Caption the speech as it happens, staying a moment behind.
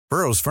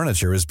Burrow's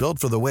furniture is built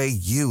for the way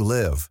you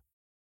live.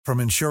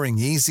 From ensuring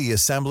easy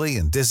assembly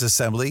and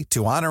disassembly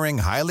to honoring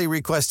highly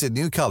requested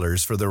new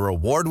colors for their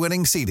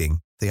award-winning seating,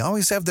 they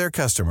always have their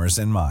customers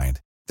in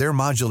mind. Their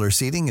modular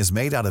seating is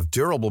made out of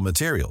durable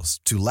materials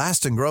to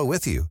last and grow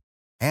with you.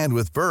 And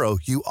with Burrow,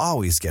 you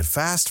always get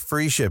fast,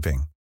 free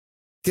shipping.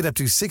 Get up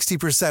to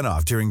 60%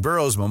 off during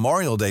Burrow's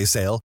Memorial Day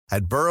sale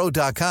at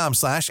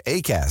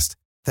burrow.com/ACAST.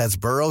 That's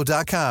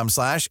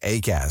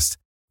burrow.com/ACAST.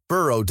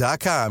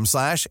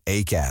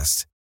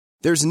 burrow.com/ACAST.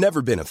 There's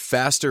never been a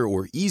faster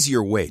or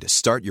easier way to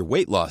start your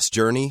weight loss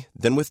journey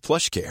than with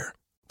PlushCare.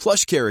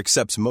 PlushCare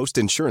accepts most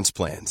insurance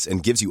plans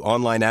and gives you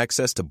online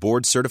access to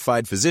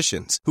board-certified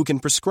physicians who can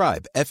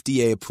prescribe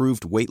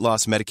FDA-approved weight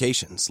loss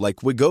medications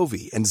like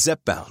Wegovy and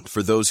Zepbound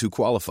for those who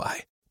qualify.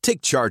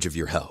 Take charge of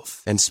your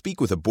health and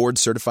speak with a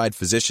board-certified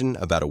physician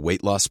about a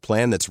weight loss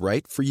plan that's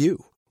right for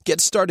you.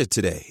 Get started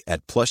today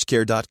at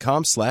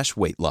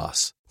plushcare.com/weight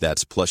loss.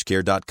 That's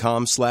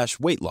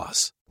plushcare.com/weight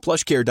loss.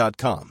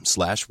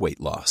 plushcare.com/weight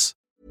loss.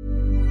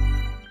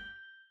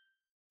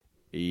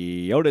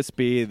 Otis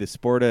B, the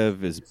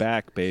sportive is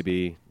back,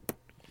 baby.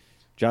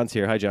 John's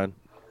here. Hi, John.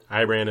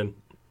 Hi, Brandon.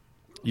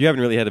 You haven't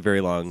really had a very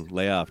long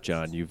layoff,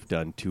 John. You've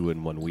done 2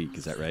 in 1 week.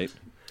 Is that right?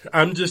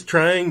 I'm just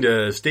trying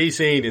to stay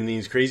sane in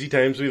these crazy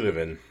times we live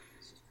in.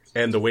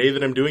 And the way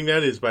that I'm doing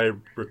that is by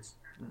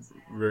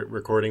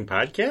recording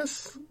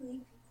podcasts.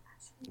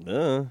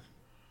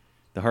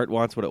 The heart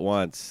wants what it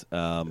wants,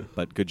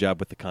 but good job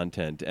with the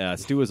content.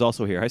 Stu is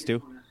also here. Hi,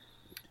 Stu.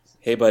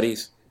 Hey,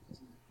 buddies.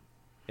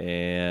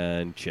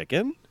 And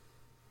Chicken.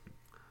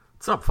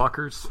 What's up,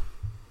 fuckers?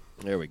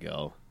 There we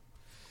go.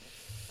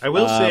 I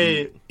will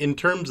say, in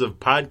terms of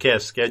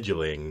podcast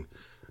scheduling,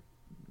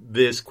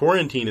 this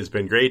quarantine has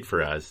been great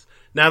for us.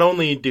 Not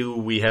only do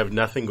we have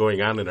nothing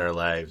going on in our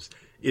lives,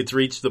 it's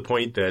reached the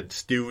point that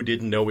Stu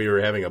didn't know we were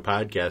having a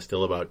podcast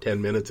till about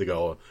 10 minutes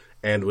ago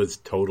and was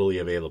totally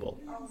available.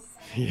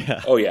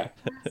 Yeah. Oh, yeah.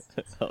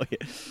 Oh, yeah.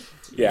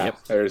 Yeah, Yep.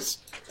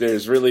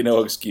 there's really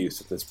no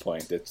excuse at this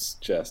point. It's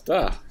just,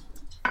 I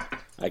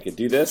could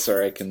do this,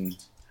 or I can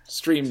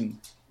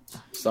stream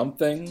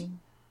something.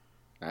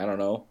 I don't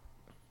know.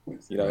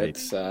 You know, Right.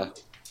 it's,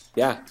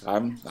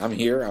 I'm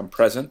here. I'm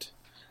present.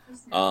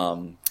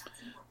 John,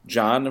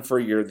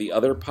 for the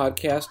other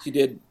podcast you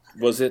did,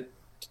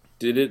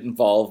 did it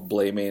involve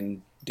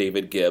blaming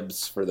David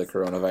Gibbs for the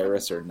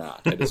coronavirus or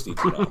not? I just need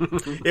to know.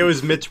 It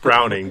was Mitch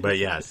Browning, but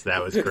yes,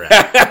 that was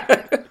correct.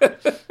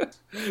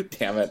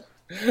 Damn it.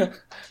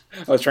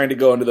 I was trying to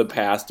go into the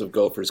past of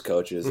Gophers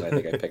coaches, and I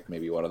think I picked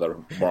maybe one of the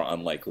more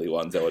unlikely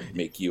ones that would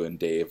make you and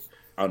Dave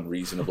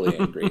unreasonably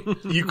angry.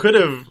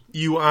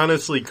 You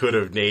honestly could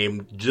have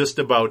named just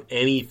about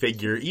any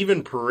figure,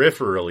 even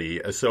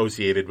peripherally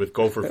associated with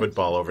Gopher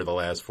football over the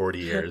last 40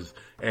 years,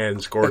 and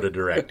scored a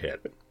direct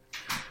hit.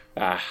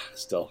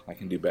 Still, I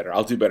can do better.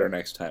 I'll do better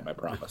next time, I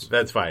promise.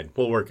 That's fine.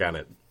 We'll work on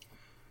it.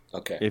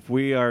 Okay. If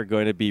we are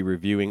going to be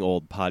reviewing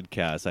old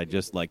podcasts, I'd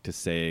just like to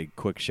say a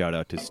quick shout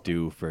out to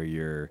Stu for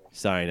your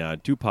sign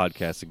on 2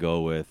 podcasts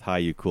ago with Hi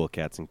You Cool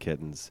Cats and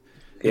Kittens.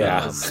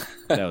 Yeah.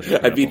 That was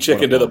I beat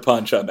Chicken to the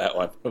punch on that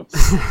one.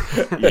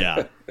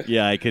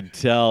 Yeah, I could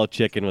tell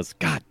Chicken was,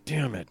 God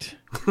damn it.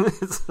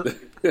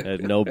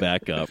 Had no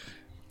backup.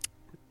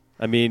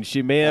 I mean,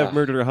 she may have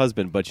murdered her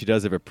husband, but she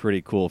does have a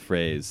pretty cool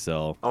phrase,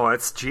 so. Oh,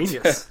 it's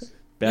genius.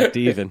 Back to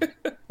even.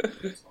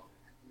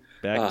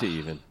 Back to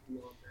even.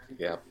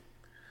 Yeah.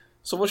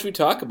 So what should we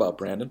talk about,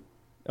 Brandon?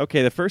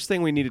 Okay, the first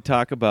thing we need to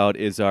talk about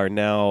is our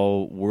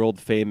now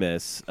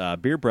world-famous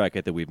beer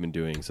bracket that we've been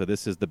doing. So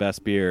this is the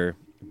best beer,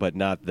 but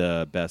not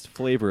the best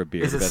flavor of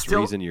beer, the best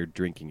reason you're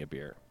drinking a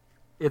beer.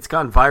 It's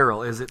gone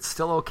viral. Is it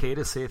still okay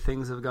to say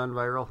things have gone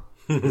viral?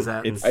 Is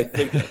that?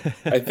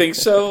 I think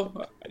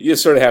so. You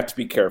sort of have to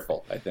be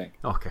careful, I think.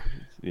 Okay.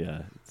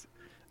 Yeah, it's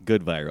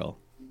good viral.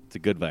 It's a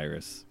good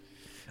virus.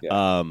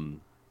 Yeah.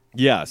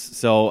 Yes,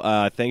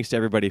 so thanks to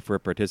everybody for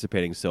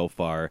participating so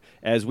far.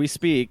 As we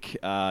speak,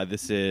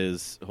 this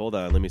is, hold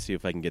on, let me see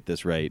if I can get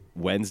this right,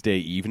 Wednesday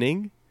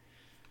evening,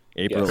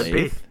 April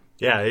 8th.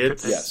 Yeah,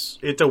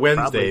 it's a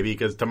Wednesday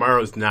because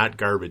tomorrow's not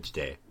garbage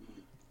day.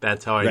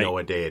 That's how I know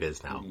what day it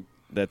is now.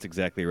 That's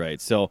exactly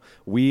right. So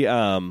we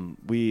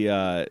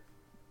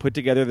put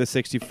together the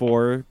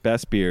 64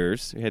 best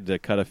beers. We had to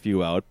cut a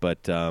few out,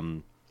 but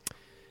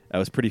that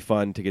was pretty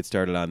fun to get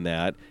started on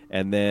that.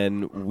 And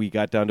then we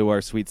got down to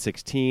our Sweet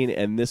 16,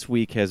 and this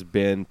week has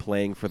been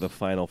playing for the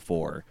Final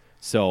Four.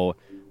 So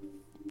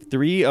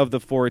 3 of the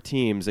 4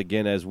 teams,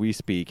 again, as we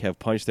speak, have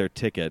punched their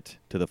ticket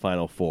to the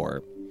Final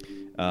Four.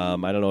 I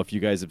don't know if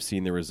you guys have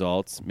seen the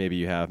results. Maybe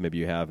you have, maybe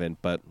you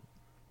haven't. But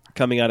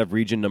coming out of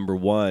region number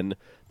 1,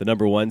 the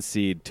number 1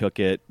 seed took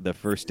it the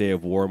first day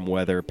of warm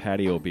weather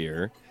patio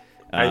beer.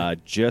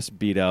 Just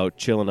beat out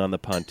Chillin' on the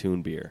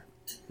Pontoon beer.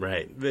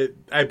 Right.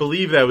 I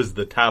believe that was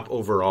the top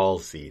overall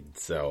seed,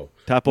 so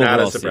top overall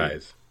not a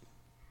surprise. Seed.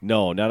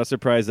 No, not a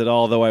surprise at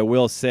all, though I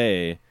will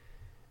say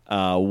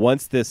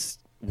once this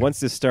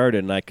started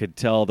and I could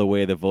tell the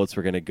way the votes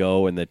were going to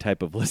go and the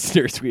type of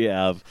listeners we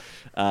have,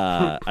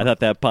 I thought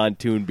that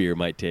Pontoon beer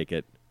might take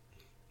it.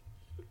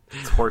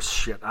 It's horse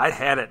shit. I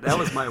had it. That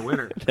was my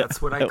winner.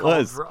 That's what I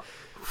called.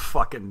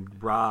 Fucking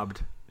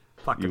robbed.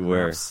 Fucking You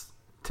were. refs,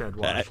 Ted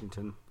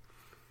Washington.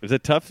 It was a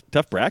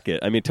tough bracket.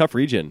 I mean, tough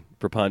region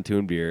for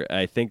pontoon beer.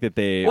 I think that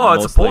they. Well,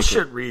 it's a most likely-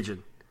 bullshit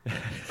region.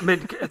 I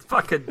mean, it's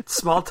fucking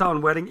small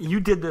town wedding. You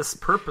did this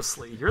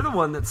purposely. You're the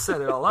one that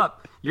set it all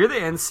up. You're the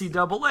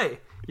NCAA.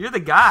 You're the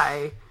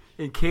guy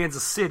in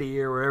Kansas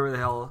City or wherever the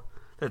hell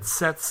that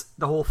sets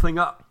the whole thing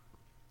up.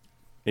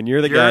 And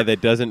you're the guy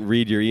that doesn't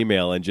read your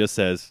email and just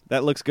says,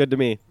 "That looks good to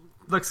me."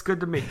 Looks good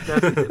to me.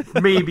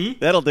 Maybe.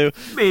 That'll do.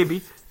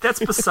 Maybe. That's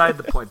beside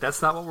the point.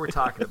 That's not what we're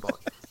talking about.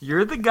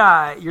 You're the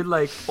guy. You're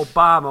like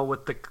Obama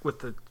with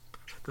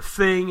the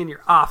thing in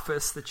your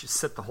office that you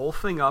set the whole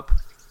thing up,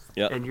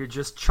 and you're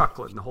just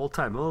chuckling the whole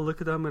time. Oh,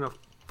 look at him in a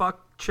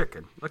fuck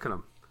chicken. Look at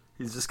him.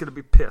 He's just gonna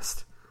be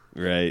pissed.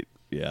 Right.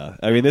 Yeah.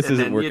 I mean, this And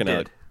isn't then working you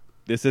out. did.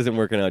 This isn't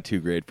working out too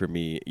great for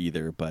me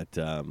either. But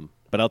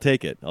I'll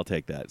take it. I'll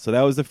take that. So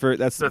that was the first.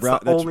 That's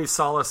the only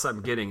solace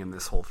I'm getting in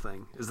this whole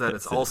thing is that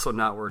it's also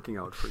not working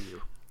out for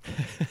you.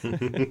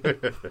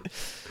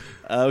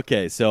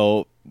 Okay,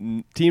 so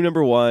team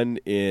number 1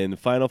 in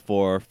Final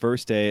Four,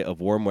 first day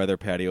of warm weather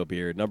patio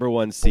beer, number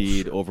 1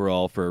 seed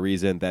overall for a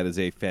reason. That is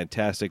a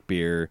fantastic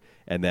beer,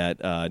 and that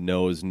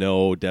knows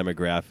no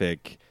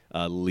demographic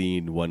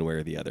lean one way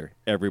or the other.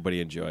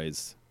 Everybody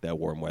enjoys that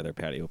warm weather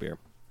patio beer.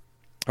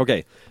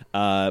 Okay,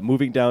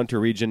 moving down to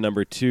region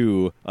number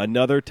 2,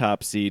 another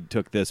top seed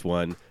took this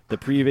one. The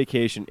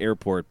pre-vacation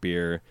airport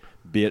beer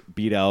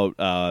beat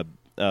out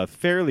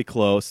fairly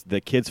close.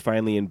 The Kids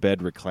Finally in Bed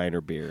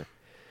recliner beer.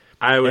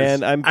 I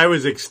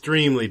was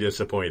extremely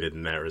disappointed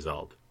in that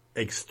result.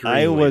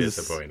 Extremely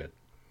disappointed.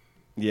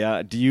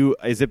 Yeah.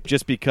 Is it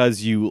just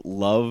because you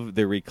love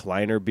the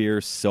recliner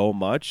beer so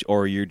much,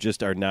 or you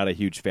just are not a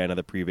huge fan of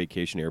the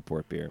pre-vacation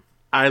airport beer?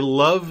 I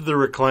love the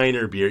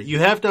recliner beer. You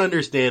have to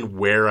understand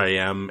where I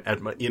am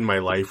in my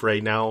life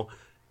right now.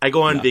 I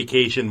go on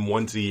vacation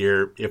once a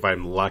year if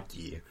I'm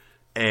lucky,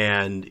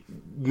 and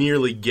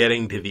merely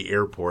getting to the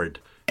airport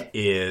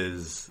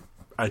is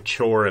a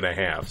chore and a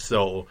half.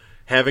 So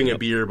having a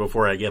beer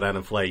before I get on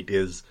a flight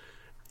is,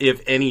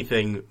 if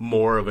anything,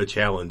 more of a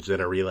challenge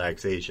than a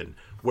relaxation.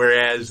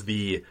 Whereas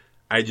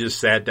I just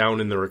sat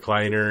down in the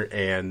recliner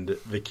and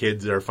the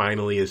kids are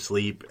finally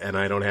asleep and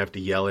I don't have to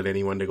yell at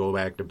anyone to go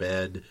back to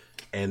bed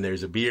and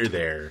there's a beer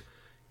there,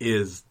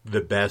 is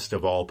the best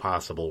of all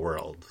possible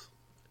worlds.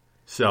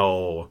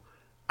 So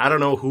I don't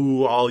know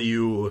who all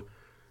you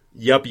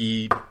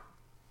yuppie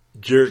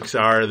jerks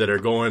are that are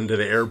going to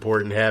the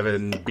airport and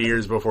having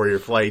beers before your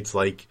flights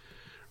like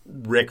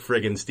Rick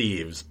friggin'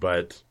 Steves,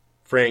 but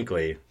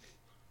frankly,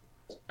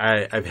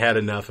 I've had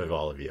enough of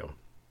all of you.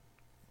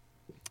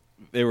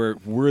 They were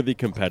worthy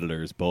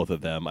competitors, both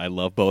of them. I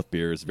love both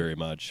beers very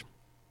much.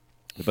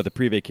 But the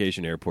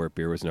pre-vacation airport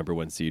beer was number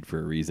 1 seed for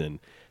a reason.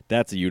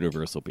 That's a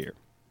universal beer.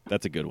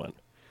 That's a good one.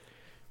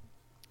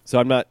 So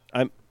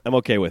I'm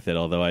okay with it,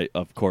 although I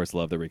of course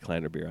love the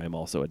recliner beer. I'm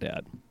also a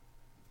dad.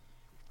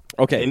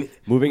 Okay, and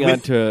moving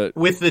on to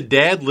with the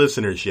dad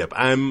listenership.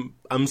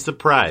 I'm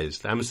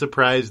surprised. I'm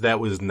surprised that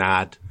was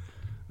not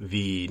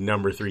the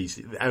number 3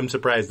 seed. I'm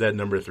surprised that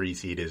number 3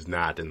 seed is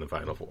not in the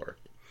Final Four.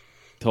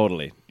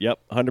 Totally. Yep.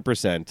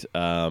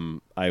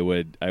 100%. I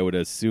would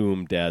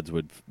assume dads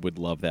would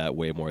love that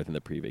way more than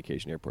the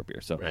pre-vacation airport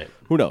beer. So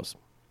Who knows?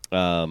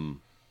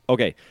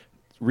 Okay.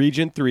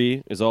 Region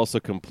 3 is also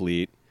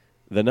complete.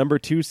 The number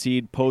 2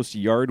 seed post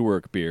yard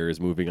work beer is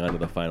moving on to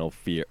the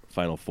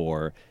final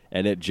four,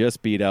 and it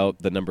just beat out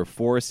the number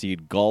 4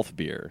 seed golf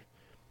beer.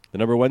 The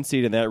number 1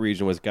 seed in that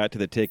region got to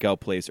the takeout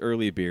place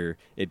early beer.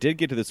 It did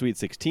get to the Sweet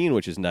 16,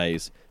 which is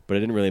nice, but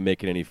it didn't really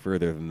make it any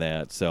further than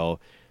that. So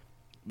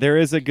there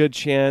is a good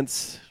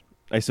chance,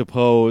 I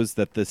suppose,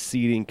 that the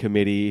seeding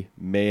committee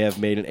may have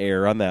made an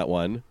error on that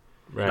one.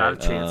 Right. Not a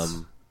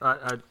chance.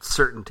 A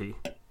certainty.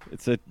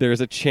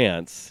 There's a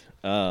chance.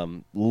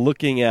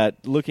 Looking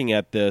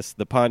at this,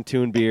 the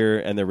pontoon beer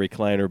and the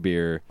recliner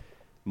beer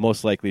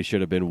most likely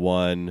should have been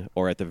 1,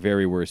 or at the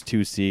very worst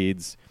 2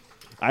 seeds.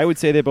 I would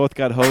say they both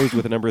got hosed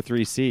with a number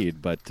 3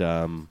 seed, but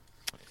them's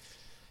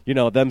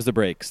the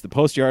breaks. The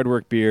post yard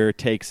work beer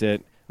takes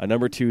it. A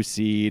number 2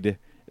 seed.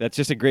 That's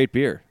just a great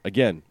beer.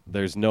 Again,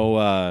 there's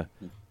no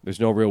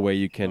real way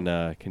you can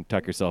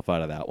tuck yourself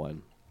out of that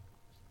one.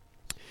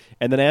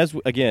 And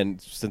then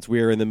since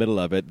we are in the middle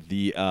of it,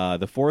 the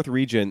 4th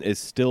region is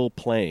still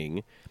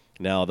playing.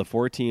 Now, the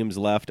 4 teams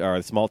left are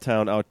the Small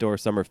Town Outdoor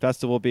Summer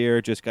Festival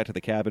beer, just got to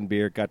the cabin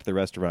beer, got to the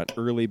restaurant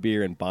early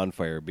beer, and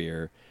bonfire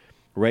beer.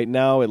 Right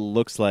now, it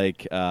looks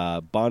like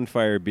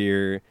bonfire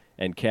beer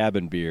and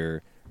cabin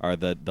beer are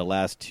the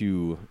last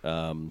 2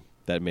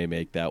 that may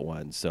make that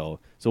one. So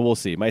we'll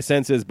see. My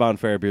sense is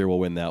bonfire beer will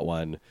win that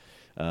one,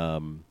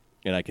 and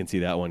I can see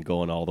that one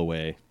going all the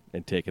way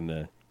and taking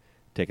the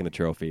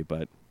trophy.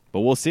 But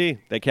we'll see.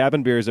 That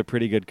cabin beer is a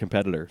pretty good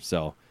competitor.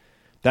 So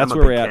that's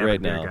where we're at right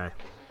now. Guy.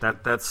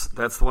 That's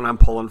the one I'm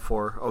pulling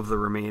for of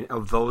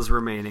those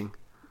remaining.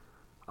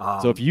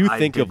 So if you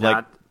think of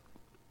like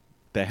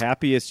the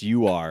happiest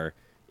you are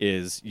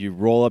is you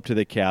roll up to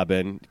the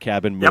cabin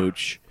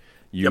mooch.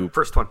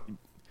 First one.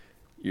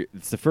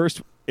 It's the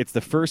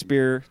first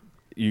beer.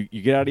 You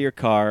get out of your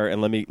car,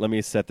 and let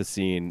me set the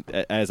scene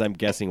as I'm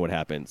guessing what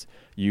happens.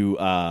 You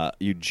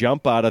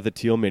jump out of the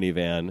teal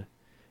minivan,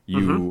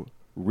 you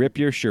rip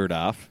your shirt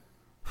off.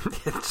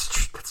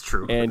 That's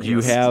true. And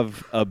you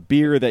have a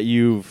beer that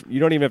you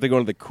don't even have to go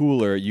into the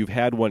cooler. You've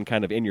had one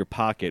kind of in your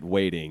pocket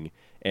waiting,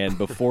 and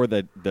before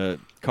the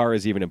car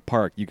is even in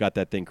park, you got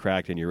that thing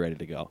cracked and you're ready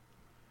to go.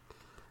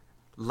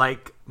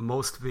 Like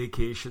most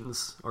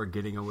vacations or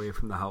getting away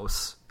from the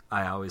house,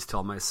 I always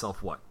tell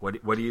myself, what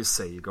do you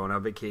say? You're going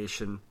on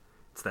vacation.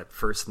 It's that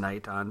first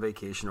night on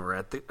vacation or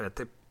at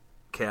the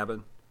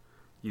cabin.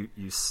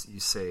 You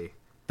say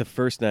the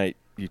first night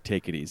you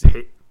take it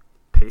easy.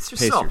 Pace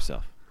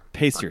yourself.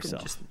 Pace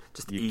yourself.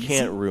 Just you easy,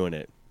 can't ruin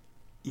it.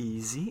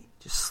 Easy.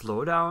 Just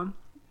slow down.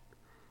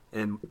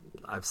 And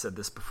I've said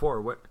this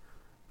before.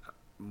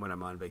 When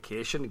I'm on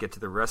vacation, get to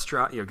the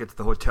restaurant, get to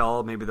the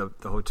hotel. Maybe the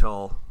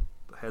hotel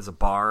has a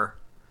bar.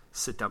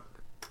 Sit down.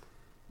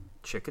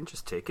 Chicken,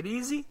 just take it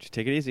easy. Just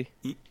take it easy.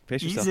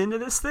 Pace yourself. Ease into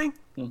this thing.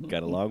 Mm-hmm.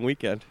 Got a long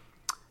weekend.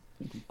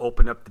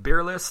 Open up the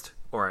beer list,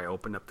 or I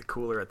open up the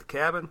cooler at the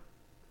cabin.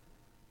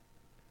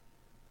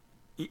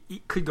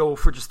 Could go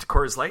for just a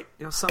Coors Light,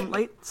 something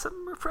light,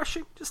 something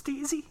refreshing, just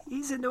ease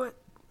into it.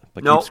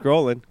 But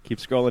keep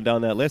scrolling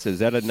down that list. Is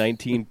that a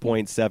 19.7%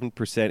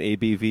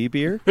 ABV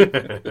beer?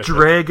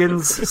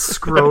 Dragon's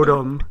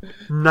Scrotum,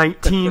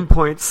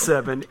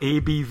 19.7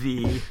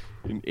 ABV.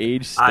 An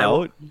aged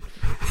stout?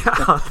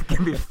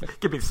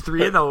 Give me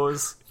 3 of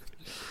those.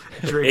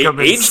 Drink them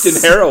aged in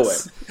heroin.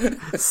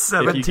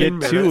 17 if you get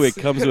minutes. 2, it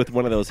comes with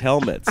one of those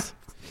helmets.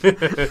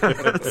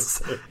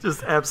 Just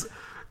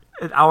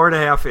an hour and a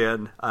half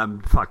in,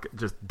 I'm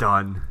just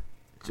done.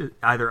 Just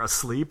either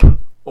asleep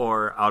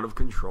or out of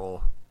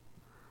control.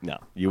 No.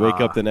 You wake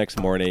up the next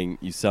morning,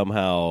 you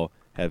somehow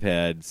have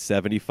had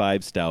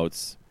 75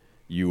 stouts,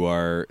 you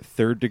are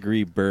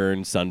third-degree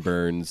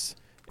sunburns,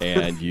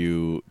 and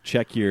you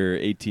check your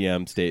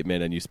ATM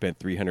statement and you spent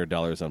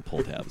 $300 on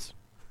pull tabs.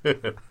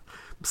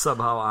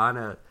 Somehow on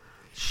a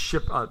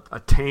ship,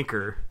 a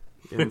tanker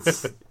in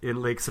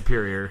Lake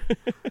Superior,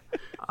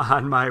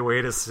 on my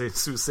way to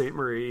Sault Ste.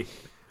 Marie,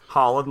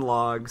 hauling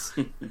logs.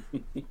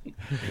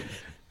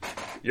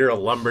 You're a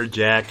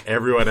lumberjack.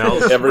 Everyone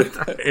else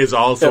is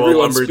also a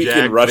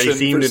lumberjack. They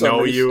seem to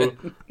know you.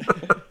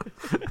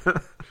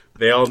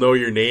 They all know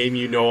your name.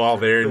 You know all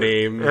their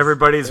names.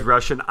 Everybody's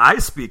Russian. I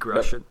speak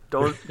Russian.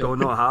 Don't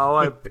know how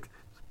I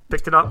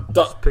picked it up.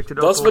 Das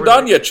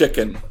Vidanya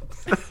chicken.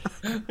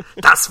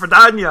 Das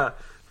Vidanya.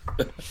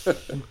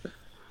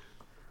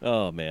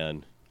 Oh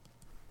man.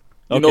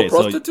 You know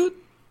prostitute?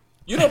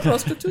 You know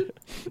prostitute?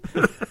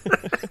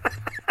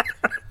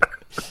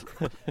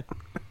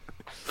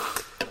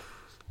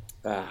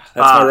 That's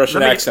my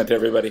Russian accent,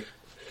 everybody.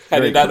 I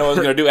did not know I was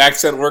going to do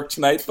accent work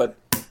tonight, but,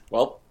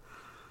 well,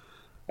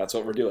 that's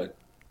what we're doing.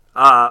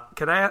 I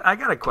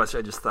got a question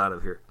I just thought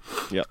of here.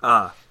 Yep.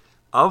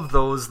 Of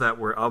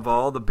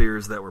all the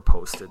beers that were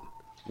posted,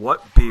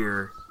 what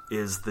beer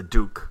is the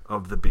Duke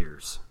of the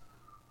beers?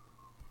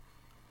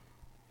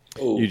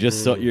 Ooh.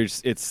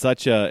 It's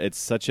such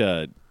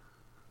a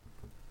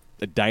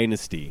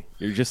dynasty.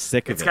 You're just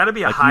sick of it. It's got to be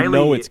you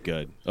know it's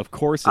good. Of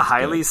course, it's a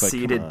highly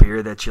seeded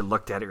beer that you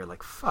looked at it, you're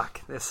like,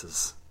 fuck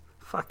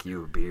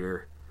you,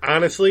 beer.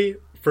 Honestly,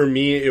 for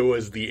me, it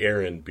was the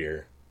Aaron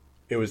beer.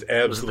 It was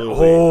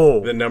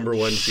absolutely the number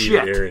one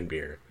seeded Aaron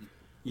beer.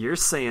 You're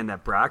saying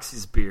that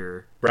Broxy's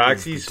beer,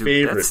 Broxy's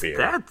favorite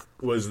beer,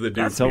 was the Duke.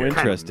 That's so beer.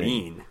 interesting.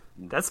 Mean.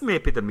 That's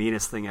maybe the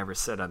meanest thing ever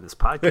said on this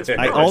podcast.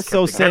 I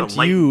also sent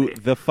you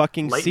the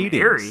fucking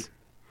seedings.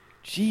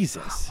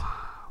 Jesus.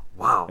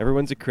 Wow.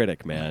 Everyone's a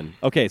critic, man.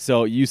 Okay,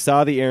 so you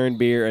saw the Aaron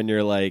beer and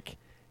you're like,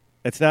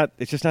 it's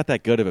just not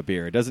that good of a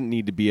beer. It doesn't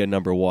need to be a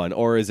number one.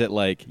 Or is it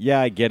like, yeah,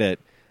 I get it.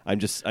 I'm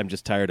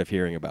just tired of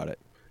hearing about it.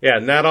 Yeah,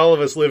 not all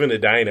of us live in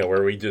Edina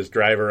where we just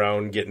drive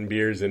around getting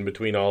beers in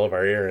between all of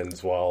our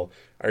errands while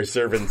our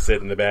servants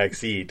sit in the back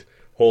seat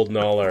holding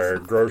all our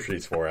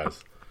groceries for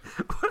us.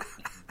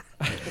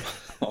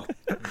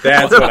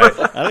 That's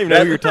what I don't even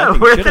know who you're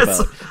talking shit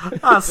about.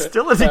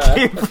 Hostility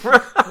came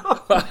from.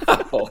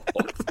 Wow.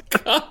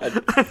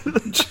 God.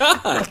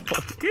 John.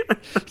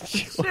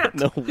 Shit.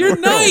 No You're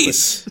world.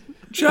 nice.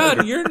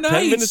 John, you're nice.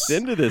 10 minutes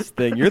into this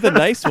thing. You're the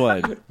nice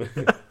one.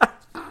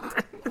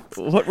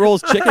 What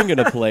role's chicken going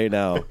to play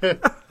now?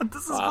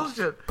 This is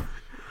bullshit.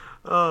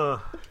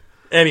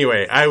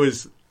 Anyway, I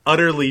was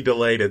utterly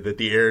delighted that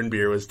the Aaron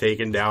beer was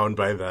taken down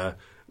by the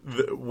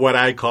what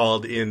I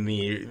called in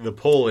the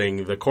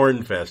polling the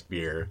Cornfest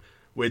beer,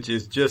 which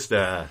is just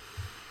the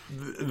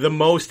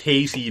most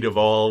hayseed of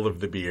all of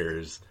the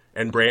beers.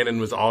 And Brandon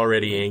was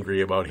already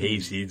angry about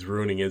hayseeds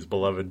ruining his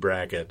beloved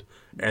bracket.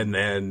 And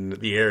then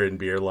the Aaron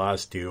beer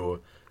lost to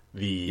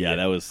the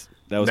that was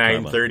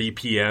 9:30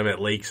 p.m.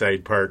 at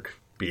Lakeside Park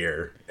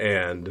beer.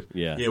 And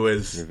it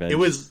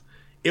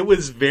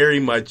was very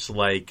much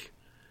like,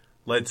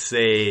 let's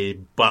say,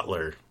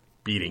 Butler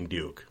beating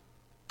Duke.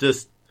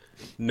 Just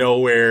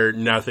nowhere,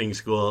 nothing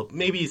school.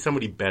 Maybe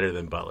somebody better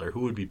than Butler.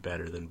 Who would be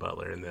better than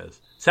Butler in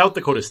this? South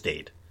Dakota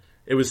State.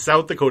 It was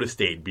South Dakota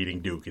State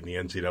beating Duke in the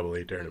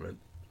NCAA tournament.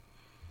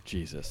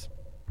 Jesus.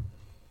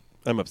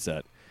 I'm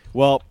upset.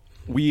 Well,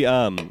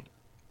 I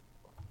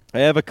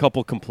have a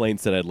couple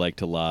complaints that I'd like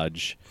to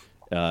lodge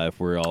if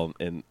we're all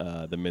in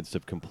the midst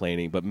of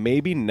complaining. But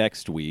maybe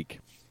next week,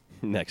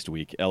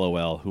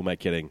 LOL, who am I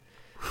kidding?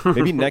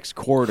 Maybe next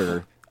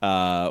quarter,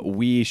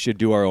 we should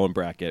do our own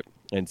bracket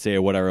and say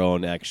what our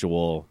own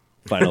actual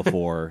Final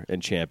Four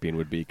and champion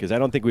would be. Because I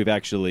don't think we've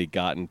actually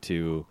gotten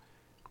to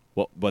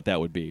what that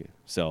would be.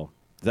 So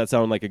does that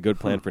sound like a good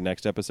plan for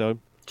next episode?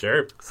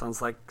 Sure.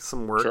 Sounds like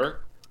some work. Sure.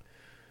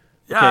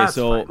 Yeah, okay,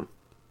 so fine.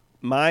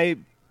 my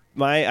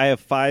I have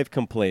 5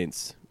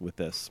 complaints with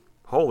this.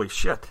 Holy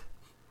shit.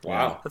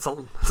 Wow. That's a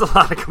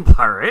lot to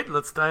comply, right?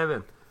 Let's dive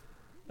in.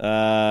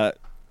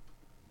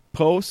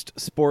 Post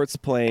sports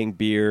playing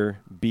beer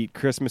beat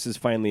Christmas is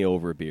finally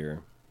over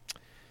beer.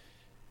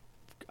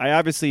 I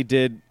obviously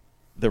did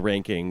the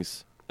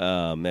rankings,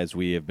 as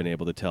we have been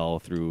able to tell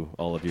through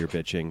all of your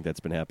bitching that's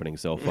been happening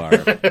so far.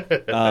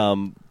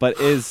 But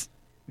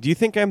do you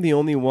think I'm the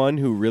only one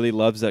who really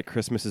loves that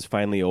Christmas is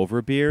finally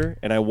over beer?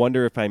 And I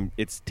wonder if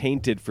it's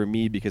tainted for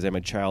me because I'm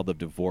a child of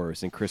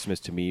divorce, and Christmas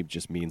to me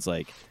just means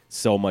like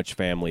so much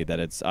family that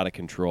it's out of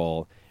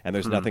control. And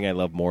there's nothing I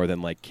love more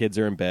than like kids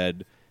are in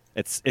bed.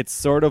 It's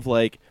sort of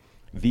like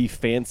the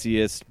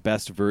fanciest,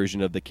 best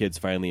version of the kids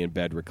finally in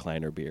bed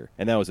recliner beer.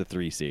 And that was a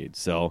 3 seed.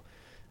 So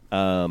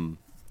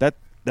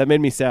that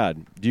made me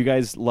sad. Do you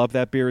guys love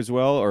that beer as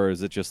well, or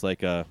is it just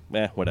like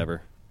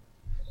whatever?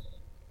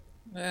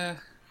 I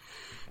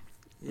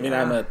mean,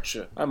 I'm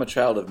a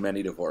child of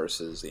many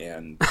divorces,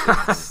 and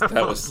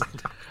I was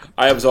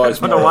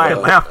always. I don't know why I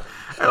laughed.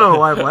 I don't know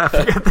why I'm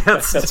laughing at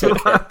that. Stu.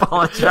 I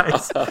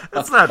apologize.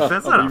 That's not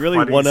you really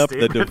funny one up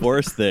statement. the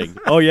divorce thing.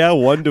 Oh yeah,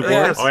 one divorce.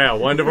 Yes. Oh, yeah,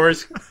 one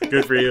divorce?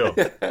 Good for you.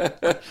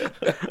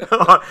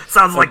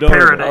 Sounds like adorable.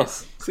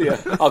 paradise.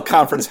 I'll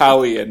conference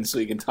Howie in so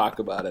he can talk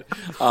about it.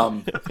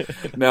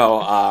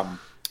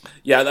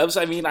 Yeah, that was.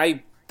 I mean,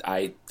 I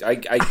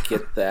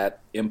get that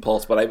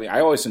impulse, but I mean, I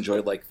always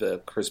enjoyed like the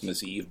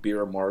Christmas Eve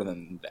beer more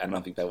than. I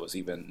don't think that was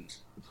even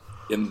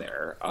in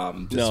there.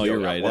 No, you're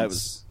right.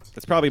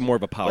 That's probably more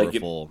of a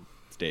powerful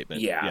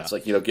statement. Yeah, it's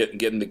like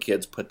getting the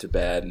kids put to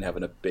bed and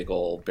having a big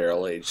old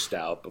barrel aged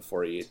stout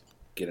before you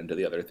get into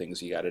the other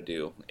things you got to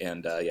do.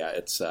 And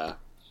it's. I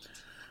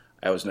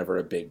was never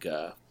a big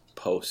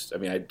post. I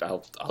mean,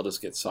 I'll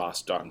just get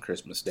sauced on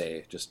Christmas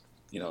Day, just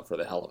for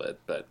the hell of it.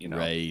 But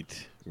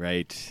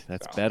Right.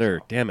 That's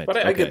better. Damn it.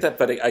 But I get that.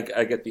 But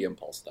I get the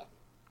impulse stuff.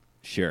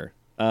 Sure.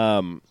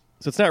 So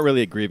it's not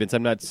really a grievance.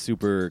 I'm not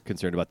super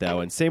concerned about that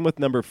one. Same with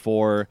number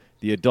 4,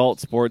 the Adult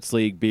Sports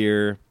League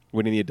beer,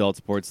 winning the Adult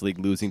Sports League,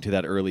 losing to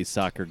that early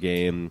soccer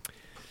game.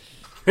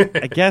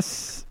 I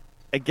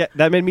get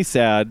that made me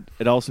sad.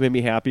 It also made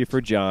me happy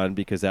for John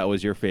because that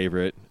was your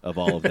favorite of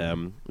all of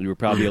them. You were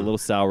probably a little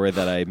sour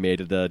that I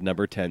made it a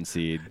number 10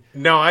 seed.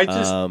 No,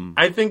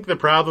 I think the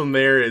problem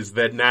there is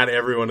that not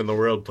everyone in the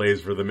world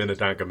plays for the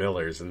Minnetonka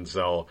Millers, and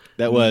so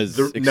that was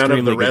none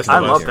of the rest I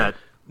of love us. that.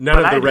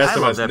 None of the rest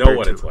of us know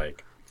what it's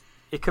like.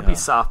 It could be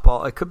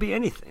softball. It could be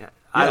anything.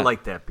 I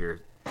like that beer,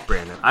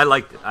 Brandon. I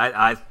liked it.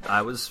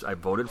 I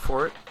voted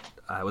for it.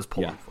 I was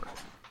pulling for it.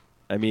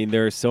 I mean,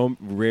 there are so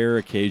rare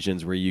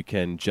occasions where you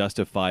can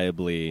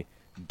justifiably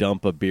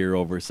dump a beer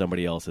over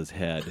somebody else's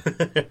head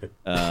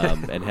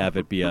and have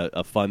it be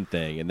a fun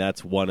thing, and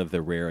that's one of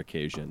the rare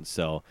occasions.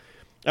 So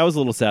I was a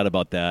little sad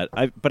about that.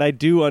 But I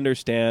do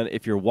understand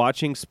if you're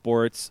watching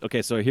sports.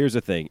 Okay, so here's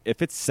the thing.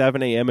 If it's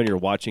 7 a.m. and you're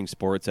watching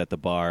sports at the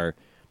bar,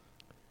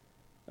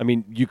 I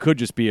mean, you could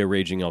just be a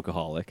raging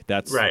alcoholic.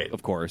 That's right,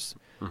 of course.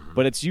 Mm-hmm.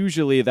 But it's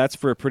usually that's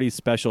for a pretty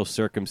special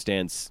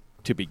circumstance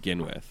to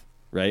begin with,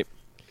 right?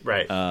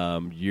 Right.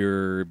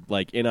 You're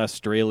like in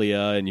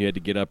Australia and you had to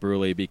get up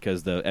early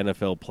because the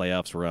NFL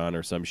playoffs were on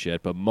or some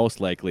shit, but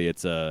most likely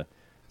it's a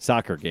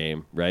soccer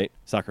game, right?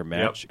 Soccer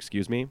match,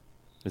 excuse me.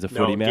 It's a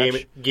footy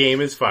match. Game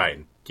is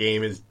fine.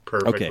 Game is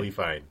perfectly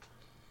fine.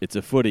 It's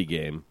a footy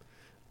game.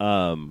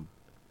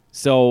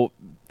 So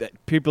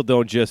people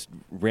don't just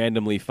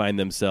randomly find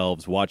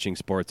themselves watching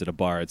sports at a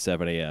bar at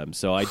 7 a.m.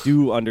 So I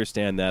do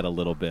understand that a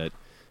little bit.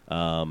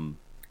 So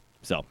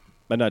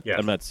I'm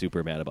not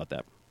super mad about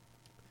that.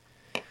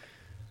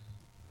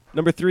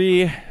 Number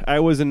 3,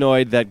 I was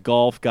annoyed that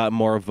golf got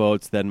more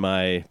votes than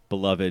my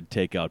beloved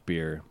takeout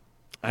beer.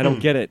 I don't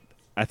get it.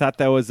 I thought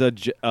that was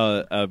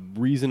a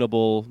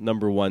reasonable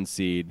number 1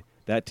 seed.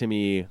 That to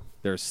me,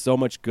 there's so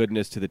much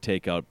goodness to the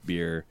takeout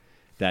beer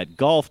that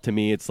golf to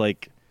me, it's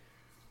like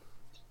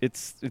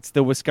it's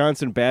the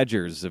Wisconsin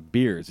Badgers of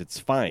beers. It's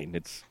fine.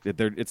 It's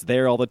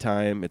there all the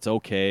time. It's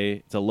okay.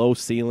 It's a low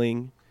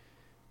ceiling.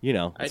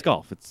 It's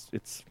golf.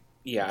 It's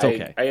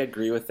okay. I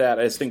agree with that.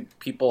 I just think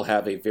people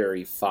have a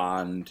very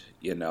fond,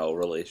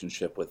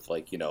 relationship with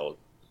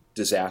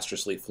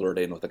disastrously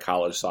flirting with a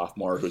college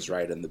sophomore who's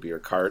riding the beer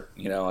cart.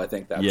 I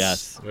think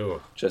that's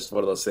just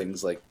one of those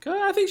things like,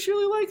 I think she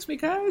really likes me,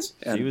 guys.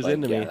 And she was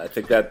into me. I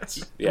think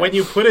that's... Yeah. When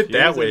you put it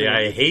that way,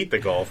 I hate the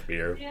golf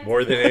beer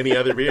more than any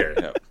other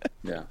beer.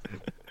 Yeah.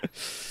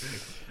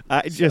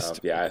 I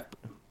just... I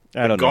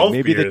don't know. Golf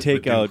Maybe the beer is the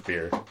takeout Duke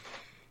beer.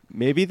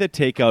 Maybe the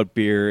takeout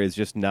beer is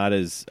just not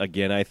as...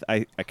 Again,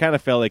 I kind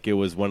of felt like it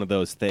was one of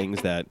those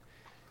things that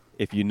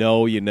if you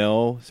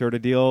know sort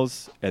of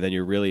deals, and then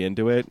you're really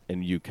into it,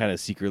 and you kind of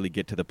secretly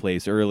get to the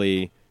place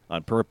early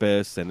on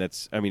purpose, and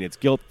it's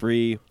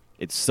guilt-free,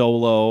 it's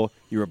solo,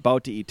 you're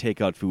about to eat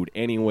takeout food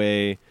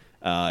anyway,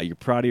 you're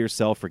proud of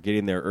yourself for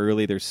getting there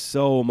early. There's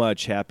so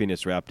much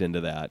happiness wrapped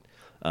into that.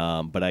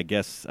 But I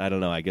guess, I don't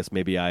know, I guess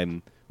maybe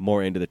I'm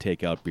more into the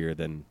takeout beer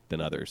than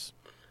others.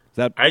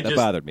 That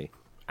bothered me.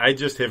 I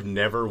just have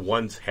never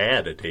once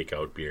had a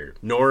takeout beer,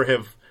 nor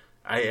have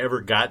I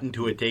ever gotten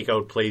to a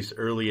takeout place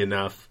early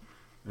enough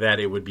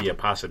that it would be a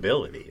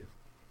possibility.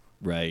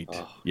 Right.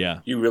 Yeah.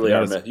 You really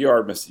are. You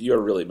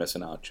are really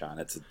missing out, John.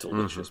 It's a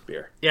delicious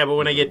beer. Yeah, but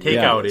when I get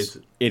takeout,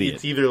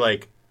 it's either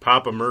like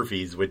Papa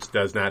Murphy's, which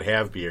does not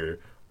have beer,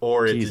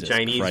 or it's Jesus a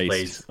Chinese Christ.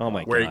 place. Oh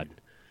my God.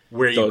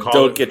 Where you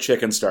don't get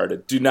chicken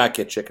started. Do not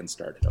get chicken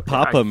started. Okay?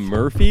 Papa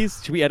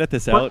Murphy's? Should we edit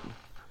this out?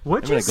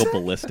 What'd I'm you gonna say? go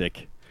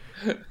ballistic.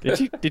 Did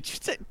you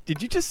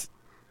just?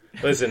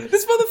 Listen,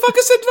 This motherfucker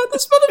said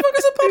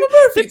Papa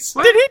Murphy's.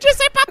 Did he just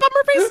say Papa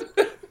Murphy's?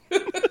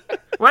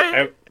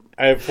 Wait.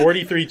 I have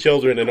 43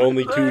 children and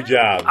only 2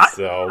 jobs,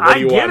 so what I do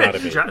you get want it. out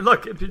of me? John,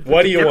 look,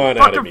 What do you get want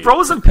out of fucking me?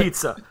 frozen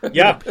pizza.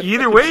 Yeah.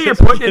 Either way, you're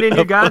putting it in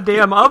your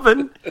goddamn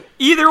oven.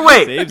 Either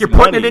way, Saves you're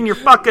putting money. it in your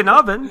fucking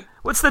oven.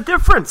 What's the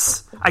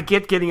difference? I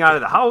get getting out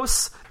of the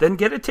house, then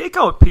get a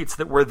takeout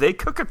pizza where they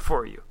cook it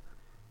for you.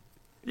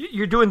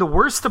 You're doing the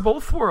worst of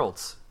both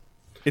worlds.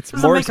 It's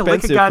Doesn't more make a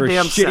lick of expensive for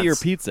goddamn shittier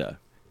sense. pizza.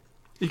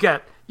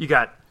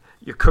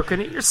 You're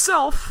cooking it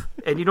yourself,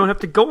 and you don't have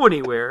to go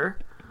anywhere.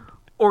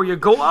 Or you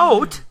go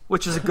out,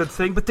 which is a good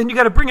thing, but then you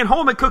got to bring it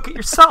home and cook it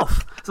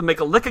yourself. Doesn't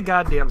make a lick of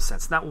goddamn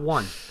sense. Not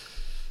one.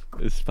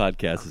 This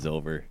podcast is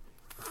over.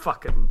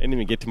 Fucking. I didn't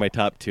even get to my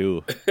top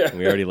 2. And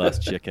we already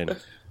lost chicken.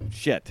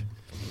 Shit.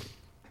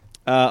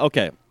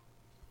 Okay,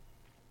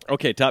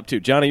 top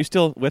 2. John, are you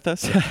still with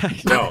us?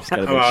 No,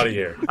 I'm out of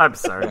here. I'm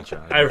sorry,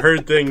 John. I've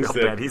heard things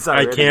Feel bad. that He's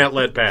I already- can't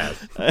let pass.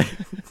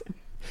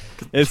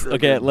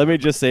 Okay, let me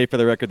just say for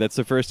the record, that's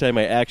the first time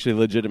I actually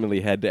legitimately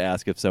had to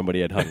ask if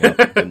somebody had hung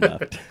up and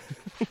left.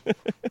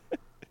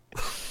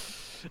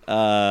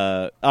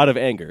 Out of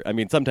anger. I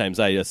mean, sometimes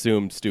I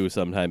assume Stu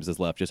sometimes has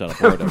left just out of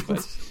boredom,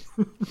 but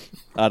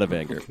out of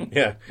anger.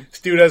 Yeah,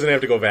 Stu doesn't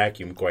have to go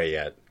vacuum quite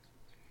yet.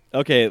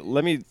 Okay,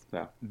 let me...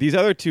 No. These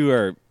other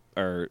 2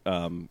 are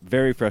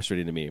very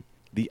frustrating to me.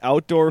 The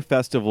outdoor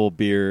festival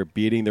beer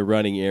beating the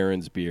running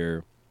errands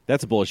beer.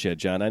 That's bullshit,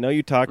 John. I know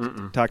you talk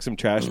some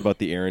trash about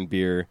the Aaron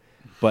beer,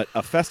 but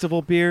a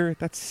festival beer,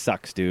 that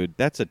sucks, dude.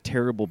 That's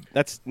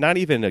not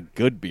even a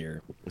good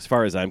beer, as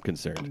far as I'm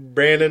concerned.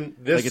 Brandon,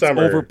 this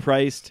summer... It's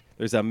overpriced.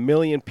 There's a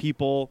million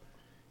people.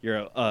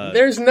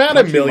 There's not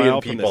a million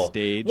mile from the people.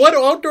 stage. What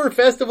outdoor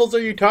festivals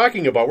are you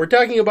talking about? We're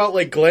talking about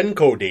like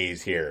Glencoe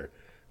days here.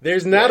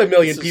 There's not a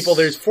million people.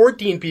 There's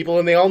 14 people,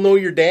 and they all know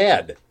your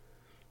dad.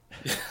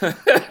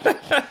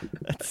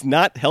 That's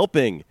not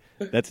helping.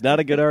 That's not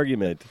a good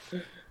argument.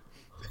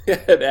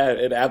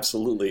 It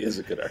absolutely is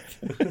a good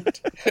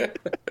argument.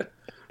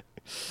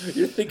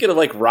 You're thinking of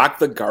like Rock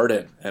the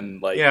Garden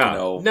and like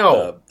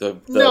the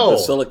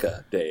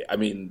Basilica Day. I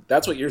mean,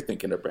 that's what you're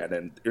thinking of,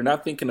 Brandon. You're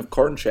not thinking of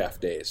Corn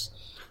Shaft days,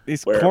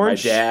 These where corn my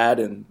dad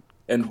and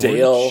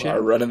Dale Shaft.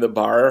 are running the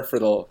bar for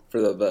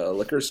the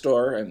liquor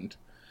store, and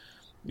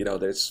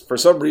there's for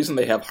some reason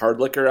they have hard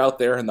liquor out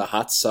there in the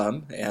hot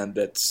sun, and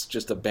it's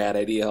just a bad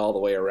idea all the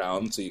way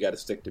around. So you got to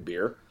stick to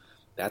beer.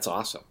 That's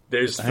awesome.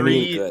 There's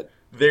Good.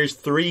 There's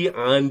 3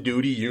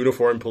 on-duty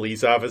uniformed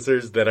police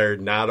officers that are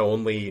not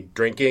only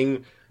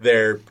drinking,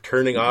 they're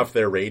turning off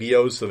their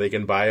radios so they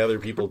can buy other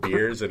people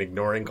beers and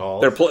ignoring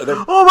calls.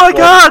 Oh my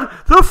God!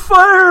 The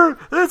fire!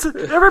 That's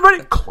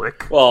everybody.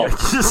 Click. Well,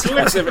 Just-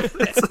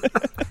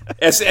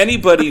 as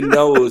anybody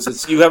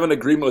knows, you have an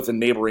agreement with the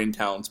neighboring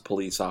town's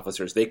police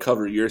officers. They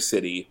cover your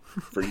city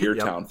for your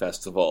town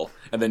festival,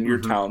 and then your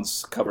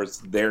town's covers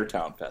their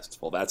town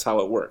festival. That's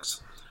how it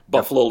works.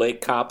 Buffalo Lake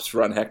cops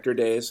run Hector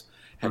days.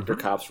 Hector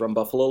cops run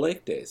Buffalo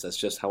Lake days. That's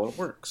just how it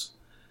works.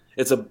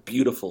 It's a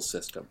beautiful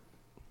system.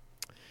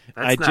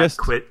 It's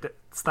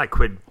not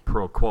quid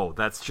pro quo.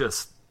 That's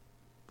just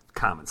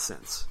common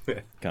sense.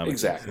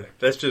 Exactly.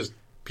 That's just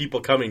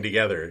people coming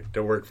together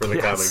to work for the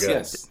common good.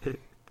 Yes.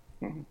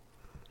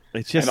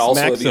 It just And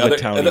also smacks the of other- a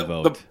towny and the-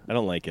 vote. I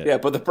don't like it. Yeah,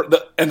 but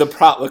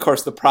of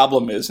course the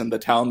problem is in the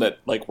town that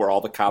like where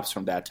all the cops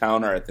from that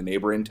town are at the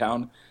neighboring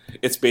town.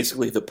 It's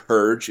basically the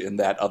purge in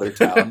that other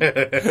town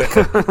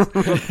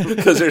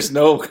because there's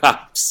no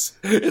cops.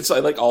 It's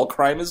like all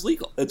crime is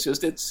legal. It's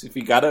if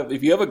you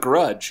have a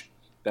grudge,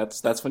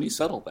 that's when you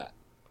settle that.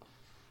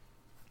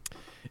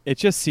 It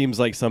just seems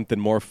like something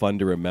more fun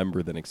to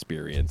remember than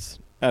experience.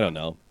 I don't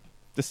know.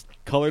 Just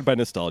colored by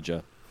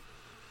nostalgia.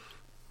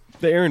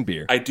 The Aaron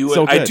beer. I do it.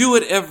 So I do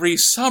it every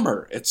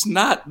summer. It's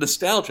not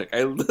nostalgic.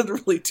 I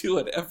literally do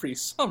it every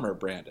summer,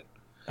 Brandon.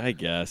 I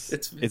guess.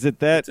 Is it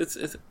that?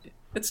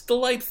 It's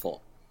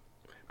delightful.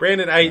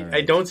 Brandon,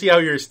 I don't see how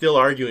you're still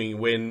arguing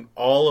when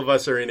all of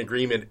us are in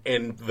agreement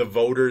and the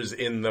voters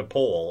in the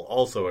poll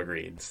also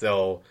agreed.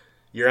 So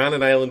you're on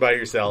an island by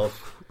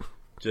yourself.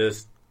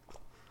 Just,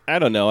 I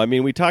don't know. I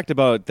mean, we talked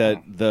about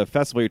that the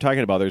festival you're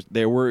talking about.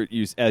 There were,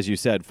 as you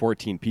said,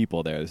 14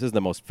 people there. This is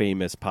the most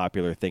famous,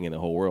 popular thing in the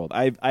whole world.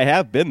 I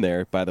have been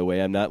there, by the way.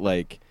 I'm not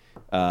like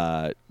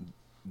the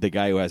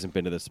guy who hasn't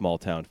been to the small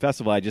town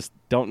festival. I just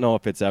don't know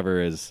if it's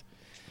ever as.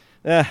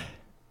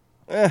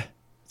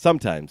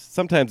 Sometimes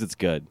it's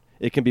good.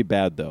 It can be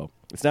bad, though.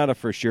 It's not a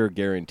for sure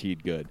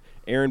guaranteed good.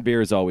 Aaron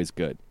beer is always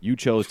good. You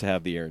chose to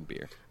have the Aaron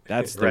beer.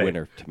 That's the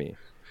winner to me.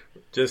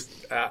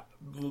 Just,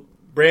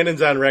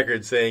 Brandon's on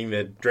record saying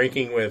that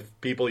drinking with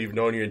people you've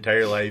known your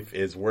entire life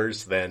is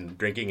worse than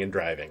drinking and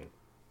driving.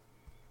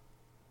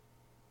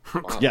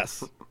 Wow.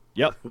 Yes.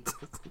 Yep.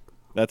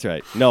 That's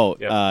right. No,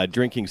 Yep.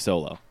 Drinking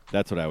solo.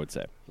 That's what I would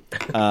say.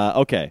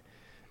 Okay.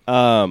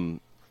 The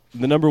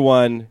number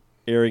one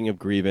airing of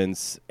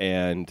grievance,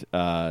 and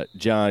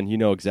John, you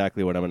know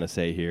exactly what I'm going to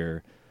say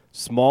here.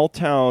 Small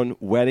town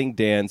wedding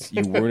dance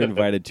you weren't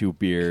invited to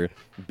beer,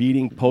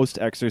 beating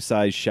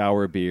post-exercise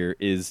shower beer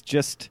is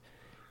just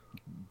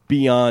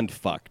beyond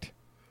fucked.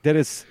 That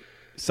is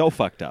so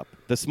fucked up.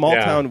 The small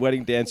town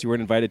wedding dance you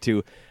weren't invited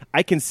to,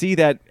 I can see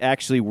that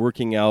actually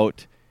working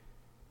out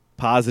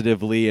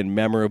positively and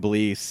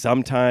memorably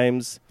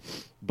sometimes,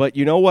 but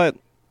you know what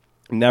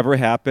never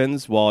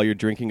happens while you're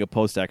drinking a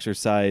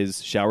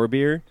post-exercise shower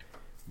beer?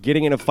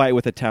 Getting in a fight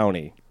with a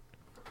townie.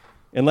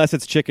 Unless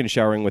it's chicken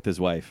showering with his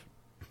wife.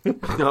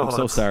 No, I'm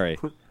so sorry.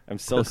 I'm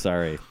so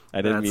sorry.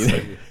 I didn't mean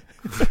it.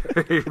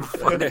 Very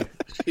funny.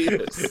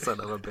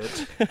 Son of a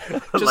bitch.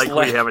 Just like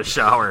laugh. we have a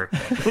shower.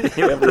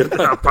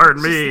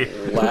 Pardon me.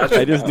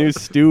 I just knew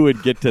Stu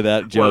would get to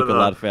that joke a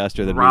lot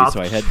faster than me,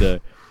 so I had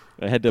to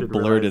Didn't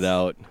blurt it realize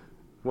out.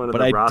 One of But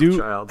the I do-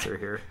 Rothschilds are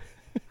here.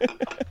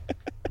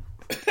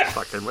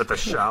 Fucking with a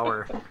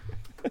shower.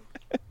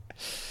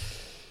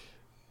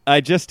 I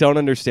just don't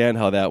understand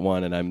how that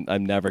won, and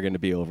I'm never going to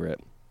be over it.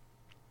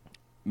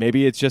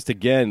 Maybe it's just,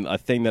 again, a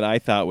thing that I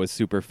thought was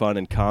super fun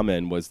and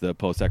common was the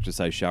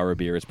post-exercise shower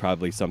beer is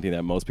probably something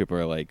that most people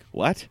are like,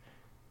 what?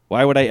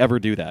 Why would I ever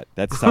do that?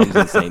 That sounds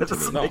insane to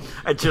me. No.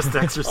 I just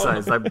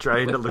exercised. I'm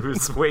trying to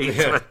lose weight.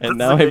 And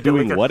now I'm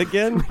doing what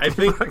again? I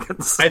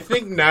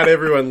think not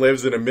everyone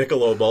lives in a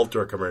Michelob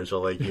Ultra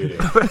commercial like you do.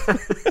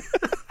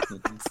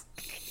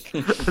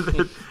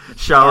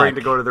 Showering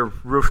to go to the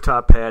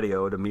rooftop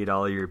patio to meet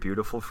all your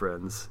beautiful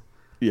friends.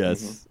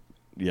 Yes.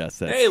 Yes.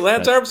 Hey,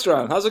 Lance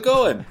Armstrong, how's it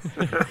going?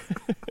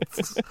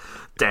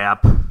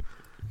 Dap.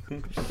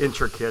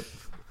 Intricate.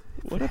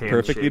 What a handshake.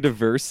 perfectly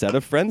diverse set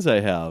of friends I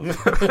have.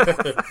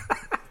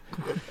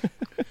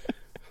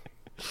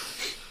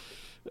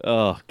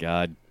 Oh,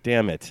 God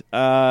damn it.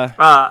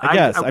 I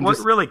guess. I'm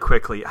just... Really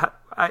quickly,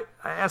 I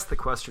asked the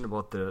question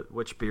about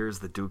which beer is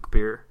the Duke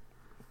beer,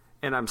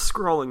 and I'm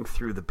scrolling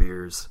through the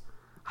beers.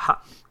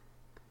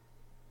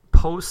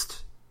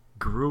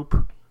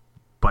 Post-group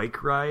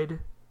bike ride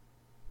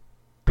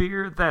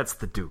beer, that's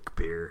the Duke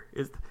beer.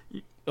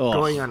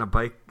 Going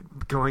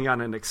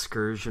on an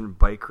excursion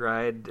bike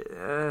ride,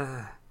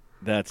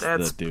 that's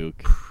the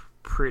Duke.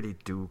 Pretty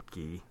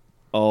dookie.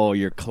 Oh,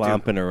 you're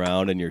clomping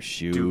around in your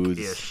shoes.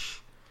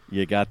 Duke-ish.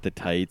 You got the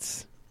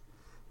tights.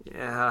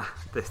 Yeah,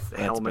 the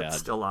helmet's bad.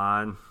 still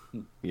on.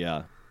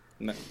 Yeah.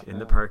 In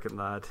the parking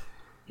lot.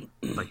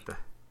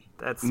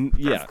 That's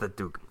the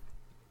Duke.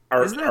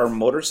 Are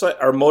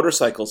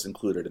motorcycles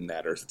included in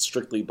that, or is it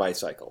strictly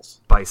bicycles?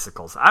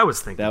 Bicycles. I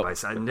was thinking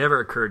bicycles. It never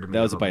occurred to me.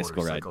 That was a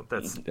bicycle ride.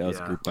 That was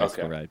a group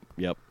bicycle ride.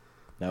 Yep.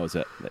 That was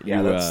it.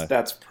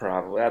 That's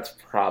probably right.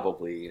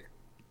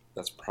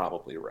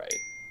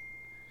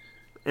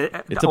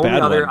 It's the a bad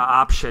only other one.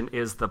 option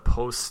is the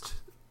post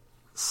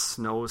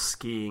snow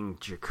skiing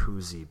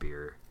jacuzzi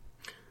beer.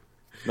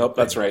 Nope,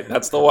 that's right.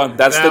 That's the one.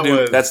 That's the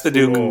Duke. That's the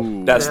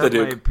Duke. That's the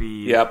Duke. Might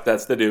be... Yep,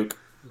 that's the Duke.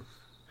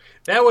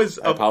 That was.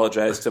 I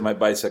apologize to my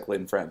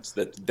bicycling friends.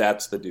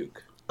 That's the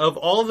Duke. Of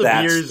all the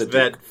beers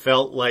that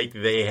felt like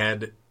they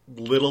had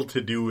little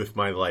to do with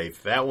my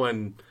life, that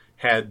one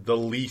had the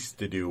least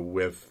to do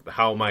with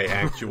how my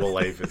actual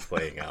life is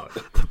playing out.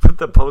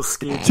 The post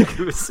skiing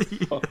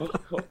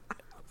jacuzzi.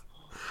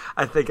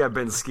 I think I've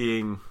been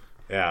skiing.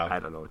 Yeah, I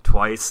don't know,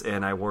 twice,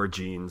 and I wore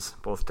jeans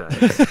both times.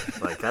 The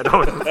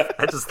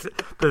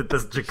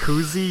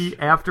jacuzzi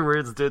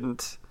afterwards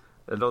didn't.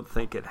 I don't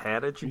think it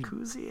had a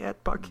jacuzzi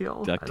at Buck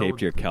Hill. Duct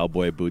taped your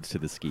cowboy boots to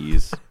the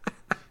skis.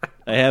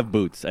 I have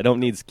boots. I don't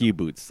need ski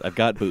boots. I've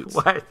got boots.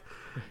 What?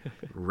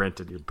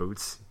 Rented your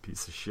boots,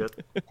 piece of shit.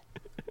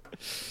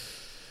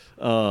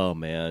 Oh,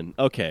 man.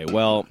 Okay,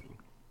 well,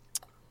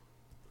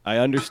 I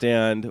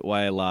understand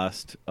why I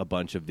lost a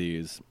bunch of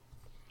these.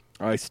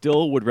 I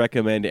still would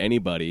recommend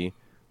anybody,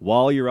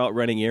 while you're out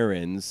running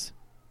errands,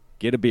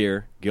 get a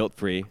beer,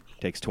 guilt-free.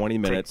 Takes 20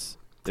 minutes.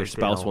 Their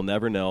spouse will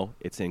never know.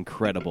 It's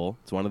incredible.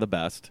 It's one of the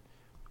best.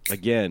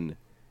 Again,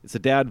 It's a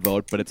dad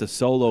vote, but it's a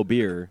solo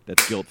beer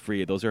that's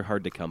guilt-free. Those are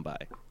hard to come by.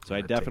 So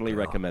I definitely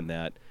recommend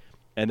that.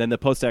 And then the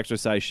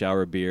post-exercise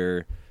shower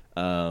beer.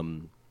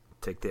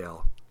 Take the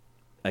L.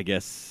 I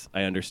guess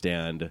I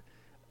understand.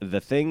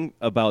 The thing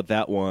about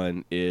that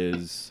one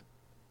is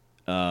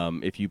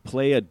if you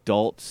play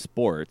adult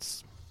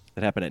sports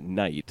that happen at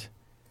night,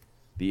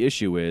 the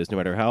issue is, no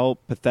matter how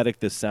pathetic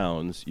this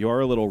sounds, you're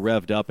a little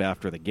revved up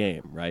after the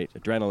game, right?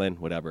 Adrenaline,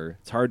 whatever.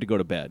 It's hard to go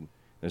to bed.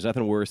 There's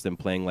nothing worse than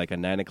playing like a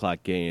 9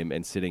 o'clock game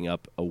and sitting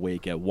up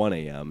awake at 1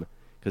 a.m.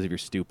 because of your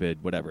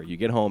stupid whatever. You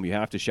get home, you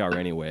have to shower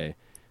anyway.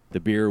 The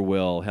beer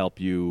will help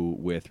you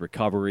with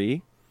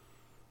recovery.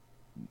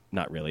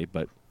 Not really,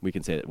 but we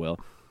can say it will.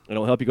 And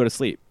it'll help you go to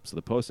sleep. So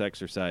the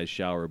post-exercise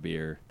shower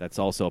beer, that's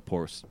also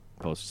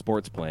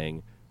post-sports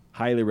playing,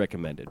 highly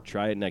recommended.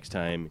 Try it next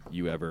time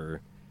you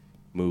ever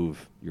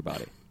move your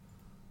body.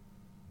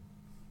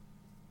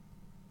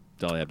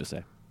 That's all I have to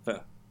say.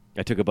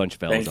 I took a bunch of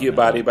fellas. Thank you,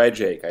 Body by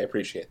Jake. I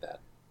appreciate that.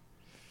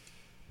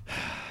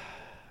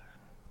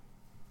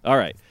 All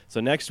right. So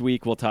next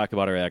week we'll talk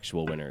about our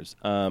actual winners.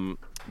 Do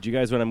you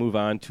guys want to move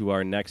on to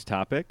our next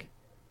topic?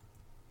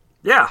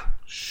 Yeah.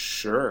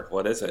 Sure.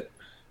 What is it?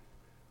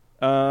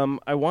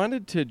 I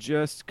wanted to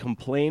just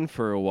complain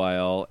for a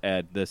while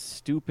at the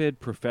stupid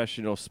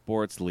professional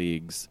sports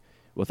leagues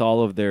with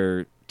all of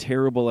their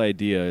terrible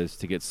ideas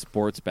to get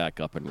sports back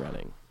up and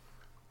running.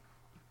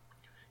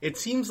 It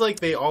seems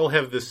like they all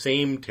have the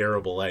same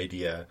terrible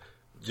idea,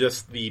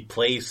 just the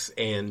place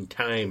and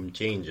time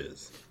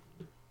changes.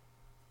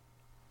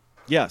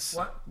 Yes.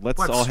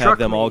 Let's all have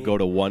them all go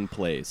to one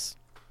place.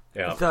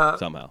 Yeah.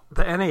 Somehow.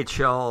 The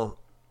NHL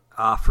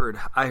offered,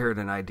 I heard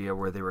an idea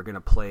where they were going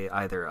to play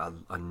either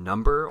a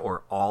number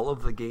or all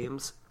of the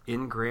games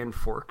in Grand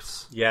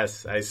Forks.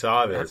 Yes, I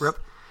saw this.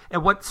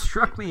 And what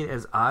struck me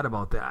as odd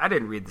about that, I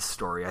didn't read the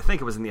story. I think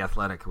it was in The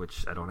Athletic,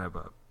 which I don't have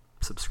a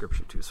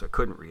subscription to, so I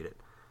couldn't read it.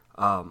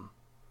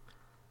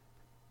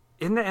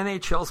 In the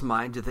NHL's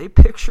mind, do they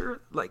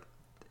picture, like,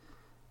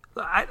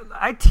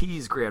 I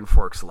tease Grand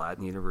Forks a lot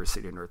in the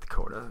University of North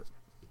Dakota,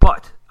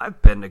 but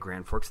I've been to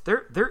Grand Forks.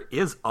 There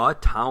is a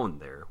town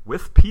there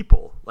with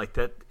people like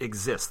that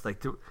exist.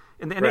 Like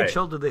in the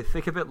NHL, do they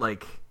think of it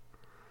like?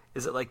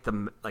 Is it like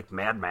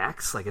Mad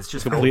Max? Like it's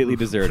just completely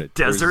deserted.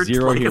 Desert. There's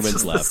zero like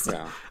humans left.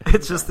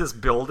 It's just this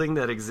building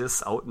that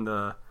exists out in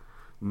the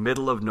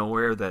middle of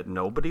nowhere that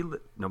nobody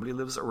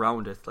lives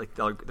around it. Like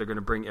they're going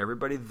to bring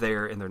everybody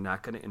there, and they're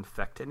not going to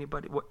infect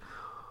anybody. What?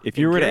 If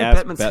you were to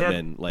ask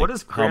Bettman, like, what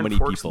does how Grand many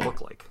Forks people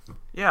look like?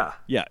 Yeah.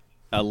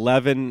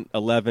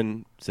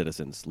 11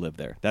 citizens live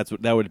there.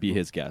 That would be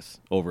his guess.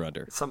 Over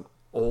under. Some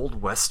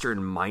old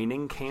Western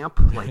mining camp,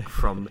 like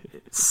from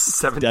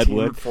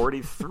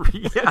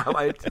 1743. Yeah.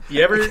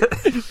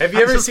 Have you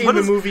ever seen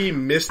the movie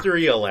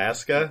Mystery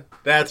Alaska?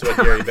 That's what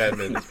Gary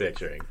Bettman is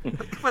picturing.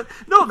 But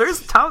no,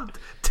 there's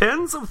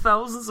tens of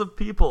thousands of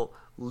people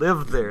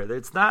live there.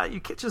 It's not, you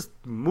can't just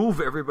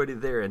move everybody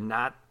there and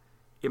not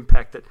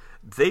impact it.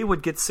 They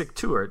would get sick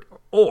too,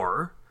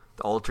 or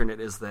the alternate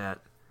is that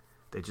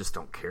they just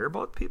don't care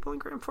about people in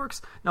Grand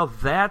Forks. Now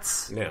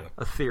that's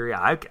a theory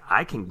I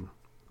can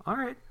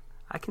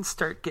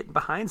start getting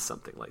behind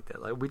something like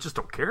that. Like we just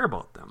don't care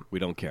about them. We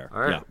don't care.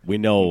 All right. Yeah, we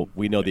know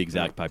the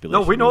exact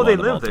population. No, we know they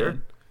live there.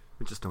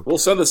 We just don't. We'll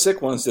send the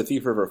sick ones to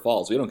Thief River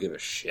Falls. We don't give a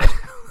shit.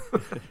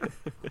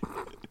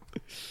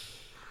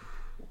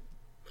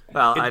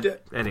 Well,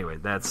 anyway,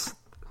 that's.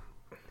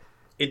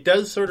 It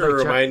does sort of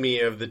remind me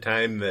of the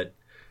time that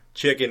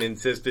Chicken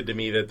insisted to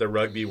me that the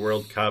Rugby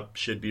World Cup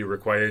should be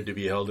required to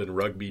be held in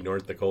Rugby,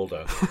 North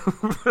Dakota.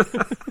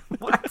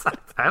 What?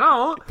 I don't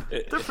know.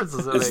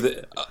 Differences. Where's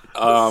the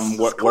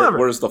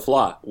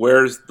flaw?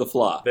 Where's the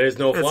flaw? There's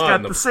no flaw.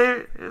 Got the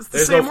same. It's the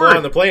there's same no flaw word.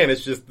 in the plan.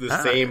 It's just the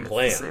same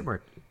plan. It's the same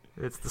word.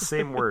 It's the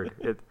same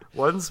word.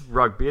 One's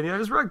rugby and the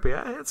other's rugby.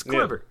 It's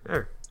clever.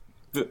 Yeah.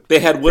 There. They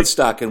had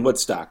Woodstock and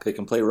Woodstock. They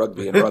can play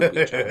rugby and rugby.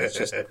 It's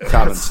just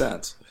common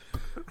sense.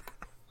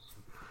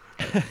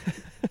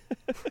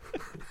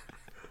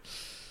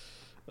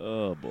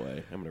 Oh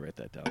boy, I'm gonna write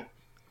that down.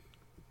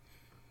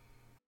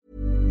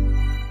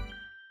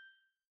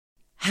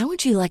 How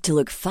would you like to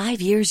look 5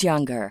 years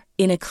younger?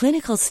 In a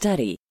clinical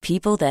study,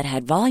 people that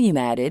had volume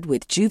added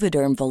with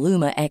Juvederm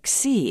Voluma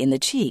XC in the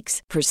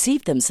cheeks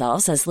perceived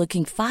themselves as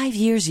looking 5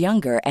 years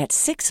younger at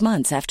 6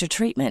 months after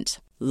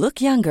treatment.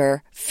 Look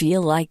younger,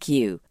 feel like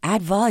you.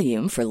 Add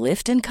volume for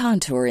lift and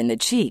contour in the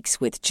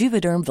cheeks with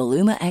Juvederm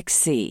Voluma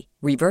XC.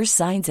 Reverse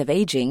signs of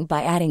aging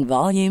by adding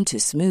volume to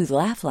smooth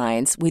laugh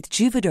lines with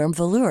Juvederm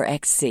Volure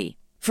XC.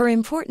 For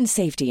important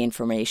safety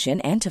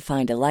information and to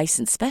find a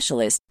licensed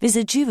specialist,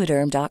 visit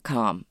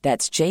Juvederm.com.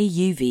 That's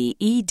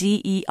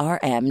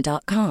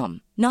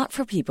JUVEDERM.com. Not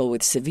for people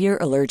with severe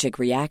allergic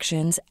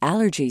reactions,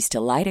 allergies to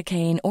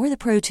lidocaine, or the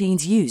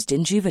proteins used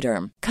in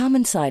Juvederm.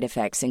 Common side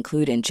effects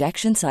include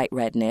injection site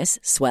redness,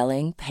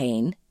 swelling,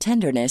 pain,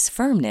 tenderness,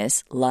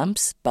 firmness,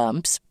 lumps,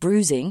 bumps,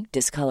 bruising,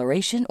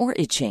 discoloration, or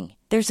itching.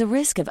 There's a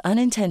risk of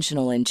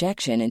unintentional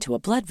injection into a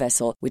blood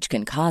vessel, which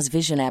can cause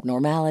vision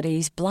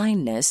abnormalities,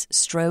 blindness,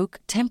 stroke,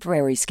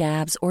 temporary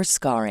scabs, or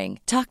scarring.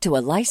 Talk to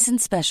a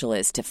licensed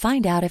specialist to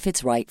find out if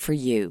it's right for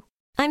you.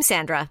 I'm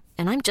Sandra,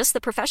 and I'm just the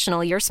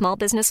professional your small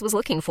business was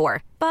looking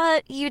for.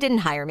 But you didn't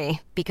hire me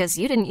because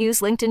you didn't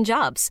use LinkedIn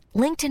Jobs.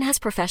 LinkedIn has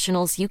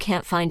professionals you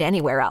can't find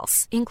anywhere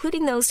else,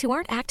 including those who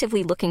aren't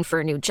actively looking for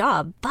a new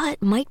job,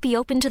 but might be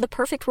open to the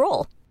perfect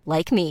role,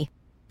 like me.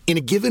 In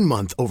a given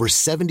month, over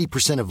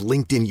 70% of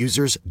LinkedIn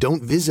users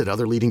don't visit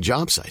other leading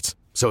job sites.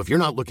 So if you're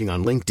not looking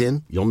on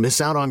LinkedIn, you'll miss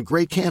out on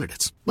great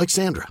candidates like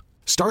Sandra.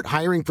 Start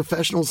hiring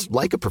professionals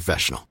like a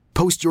professional.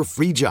 Post your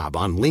free job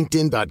on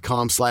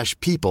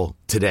linkedin.com/people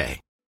today.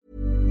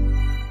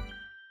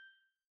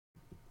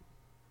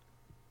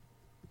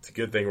 It's a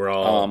good thing we're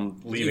all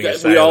leaving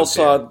aside. We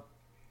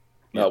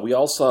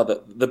all saw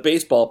that the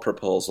baseball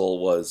proposal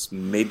was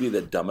maybe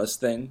the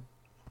dumbest thing.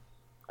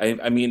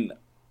 I mean,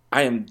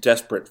 I am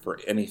desperate for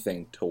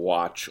anything to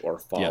watch or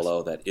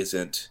follow that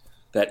isn't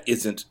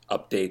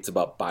updates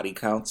about body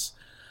counts.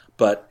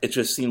 But it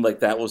just seemed like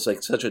that was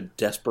like such a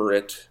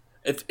desperate.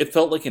 It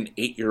felt like an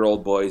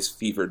 8-year-old boy's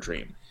fever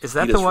dream. Is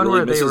that the one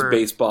where they were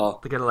baseball?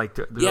 They gotta like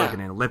like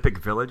an Olympic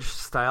Village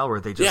style where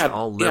they just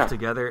all live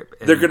together.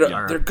 And they're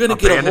gonna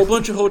get a whole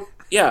bunch of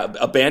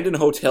abandoned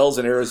hotels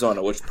in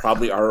Arizona, which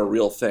probably are a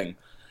real thing,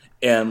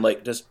 and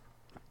like just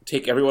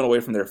take everyone away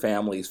from their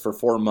families for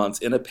 4 months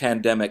in a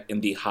pandemic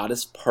in the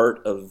hottest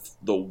part of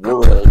the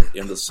world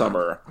in the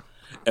summer.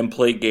 And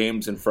play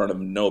games in front of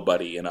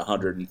nobody in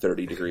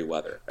 130-degree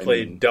weather.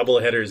 Play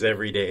doubleheaders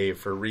every day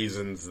for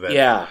reasons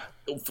that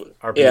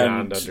are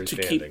beyond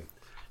understanding.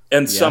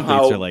 And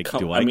somehow, are like,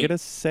 do I get a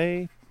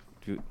say?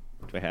 Do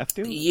I have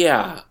to?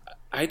 Yeah,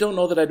 I don't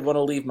know that I'd want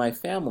to leave my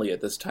family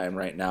at this time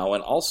right now.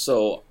 And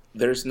also,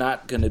 there's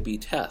not going to be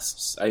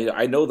tests.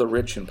 I know the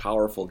rich and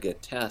powerful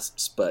get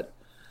tests, but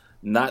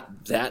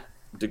not that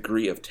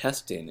degree of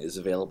testing is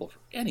available for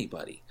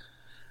anybody.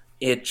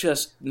 It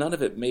just, none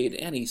of it made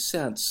any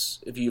sense.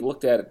 If you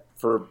looked at it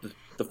for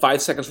the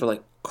 5 seconds for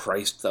like,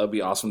 Christ, that would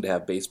be awesome to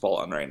have baseball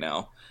on right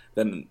now.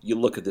 Then you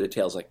look at the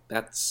details like,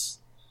 that's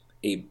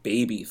a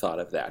baby thought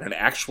of that. An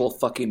actual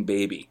fucking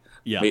baby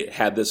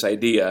had this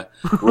idea,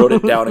 wrote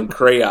it down in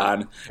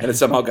crayon, and it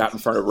somehow got in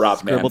front of Rob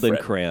Manfred. Scribbled in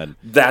crayon.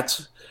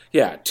 That's,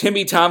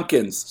 Timmy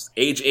Tompkins,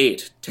 age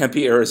 8,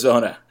 Tempe,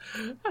 Arizona.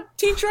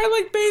 Teacher,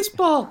 I like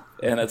baseball.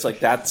 And it's like,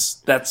 that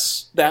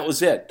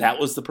was it. That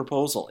was the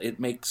proposal.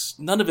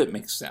 None of it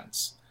makes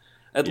sense.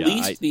 At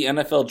least the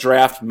NFL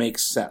draft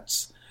makes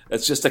sense.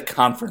 It's just a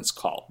conference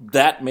call.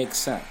 That makes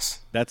sense.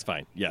 That's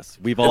fine. Yes.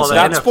 We've all It's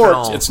not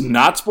sports. It's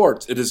not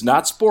sports. It is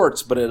not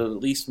sports, but it at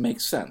least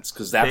makes sense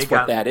because that's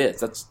what that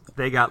is.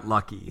 They got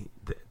lucky.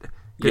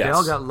 They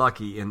all got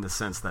lucky in the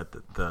sense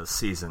that the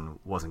season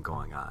wasn't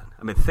going on.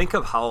 I mean, think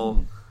of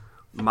how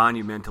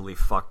monumentally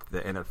fucked the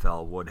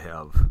NFL would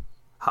have,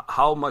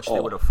 how much they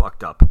would have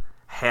fucked up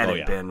had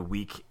it been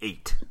week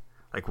 8.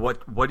 Like,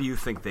 what do you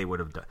think they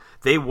would have done?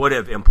 They would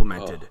have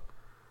implemented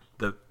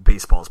the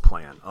baseball's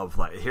plan of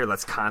like, here,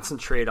 let's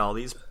concentrate all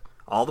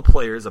the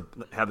players,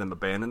 have them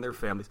abandon their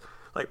families.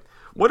 Like,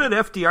 what did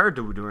FDR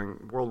do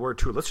during World War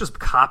II? Let's just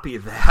copy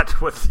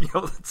that with,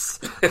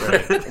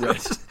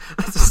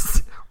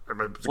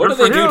 what did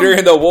they do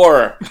during the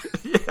war?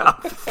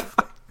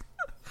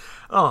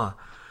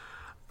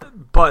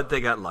 But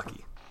they got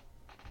lucky.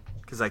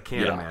 Because I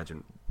can't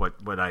imagine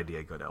what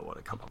idea Goodell would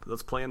have come up with.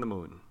 Let's play in the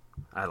moon.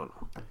 I don't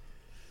know.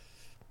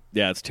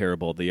 Yeah, it's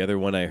terrible. The other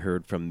one I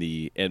heard from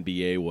the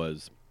NBA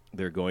was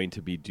they're going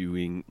to be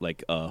doing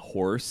like a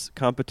horse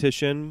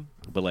competition,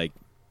 but like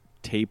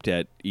taped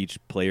at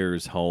each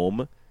player's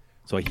home.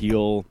 So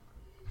he'll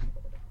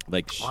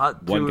like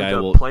one guy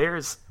will.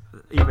 Players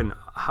even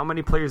how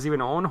many players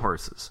even own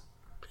horses?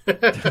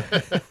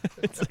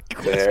 It's a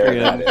there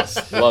that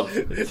is. Love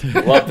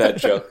that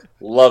joke.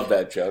 Love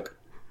that joke.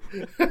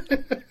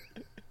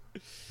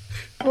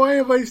 Why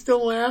am I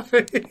still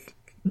laughing?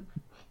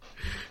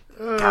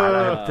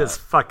 God, this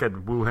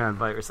fucking Wuhan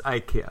virus. I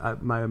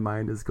can't. My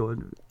mind is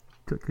going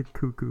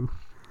cuckoo.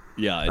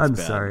 Yeah, it's I'm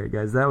bad. sorry,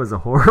 guys. That was a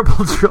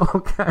horrible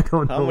joke. I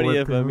don't know. How many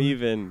of them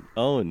even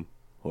own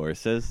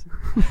horses?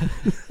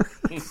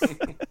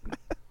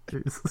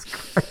 Jesus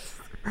Christ!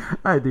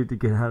 I need to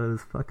get out of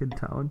this fucking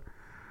town.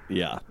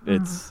 Yeah,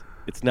 it's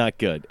not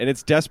good, and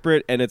it's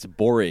desperate, and it's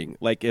boring.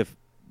 Like if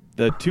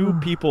the two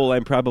people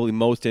I'm probably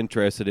most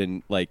interested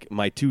in, like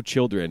my 2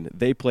 children,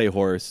 they play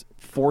horse.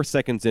 4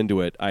 seconds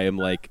into it, I am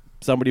like,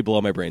 somebody blow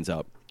my brains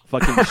out.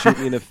 Fucking shoot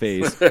me in the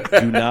face.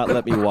 Do not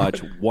let me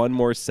watch one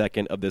more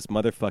second of this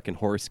motherfucking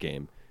horse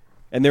game.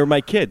 And they're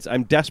my kids.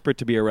 I'm desperate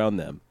to be around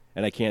them,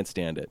 and I can't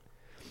stand it.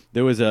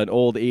 There was an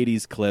old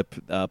 80s clip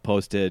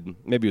posted,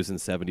 maybe it was in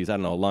the 70s, I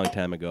don't know, a long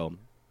time ago.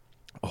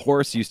 A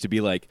horse used to be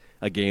like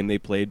a game they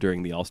played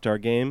during the All-Star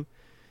game,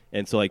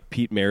 And so like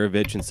Pete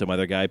Maravich and some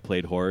other guy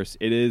played horse.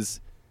 It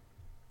is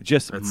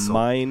just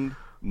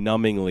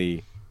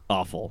mind-numbingly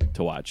awful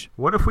to watch.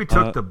 What if we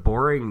took the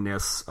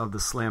boringness of the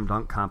slam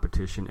dunk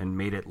competition and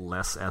made it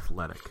less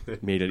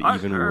athletic? Made it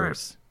even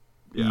worse.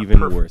 Yeah, even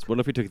perfect. worse. What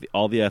if we took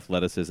all the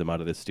athleticism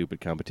out of this stupid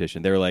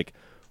competition? They were like,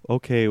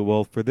 okay,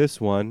 well, for this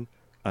one,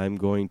 I'm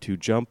going to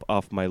jump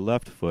off my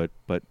left foot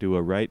but do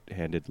a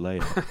right-handed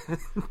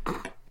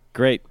layup.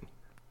 Great.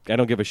 I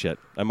don't give a shit.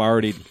 I'm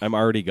already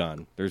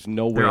gone. There's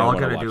no way I want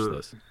to watch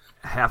this.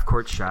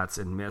 Half-court shots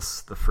and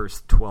miss the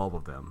first 12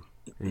 of them.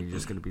 And you're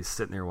just going to be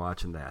sitting there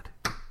watching that.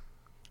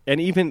 And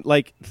even,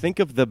 like, think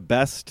of the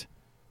best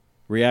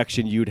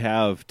reaction you'd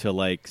have to,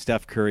 like,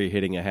 Steph Curry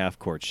hitting a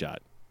half-court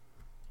shot.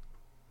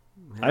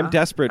 Yeah, I'm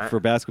desperate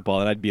for basketball,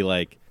 and I'd be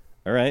like,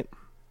 all right.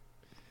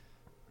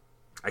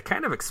 I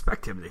kind of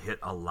expect him to hit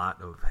a lot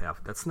of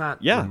half. That's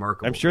not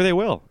remarkable. I'm sure they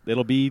will.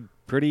 It'll be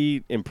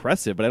pretty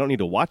impressive, but I don't need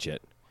to watch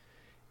it.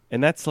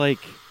 And that's like,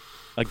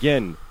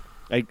 again,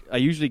 I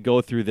usually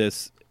go through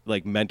this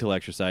like mental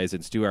exercise,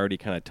 and Stu already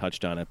kind of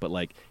touched on it, but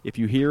like if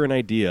you hear an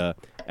idea,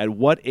 at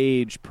what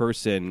age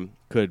person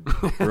could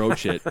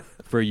broach it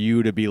for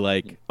you to be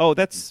like, oh,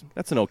 that's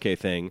an okay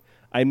thing?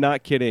 I'm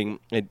not kidding,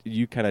 and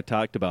you kind of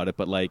talked about it,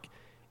 but like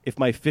if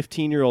my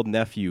 15-year-old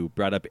nephew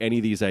brought up any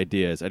of these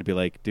ideas, I'd be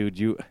like,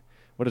 dude,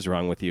 what is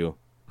wrong with you?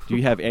 Do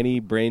you have any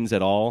brains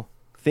at all?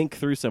 Think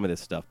through some of this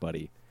stuff,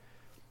 buddy.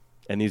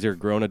 And these are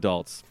grown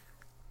adults.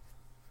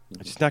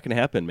 It's just not going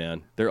to happen,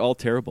 man. They're all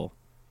terrible.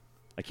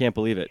 I can't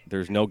believe it.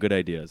 There's no good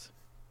ideas.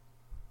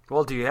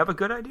 Well, do you have a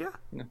good idea?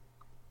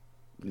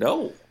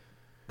 No.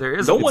 There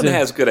is. No one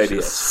has good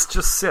ideas.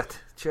 Just sit.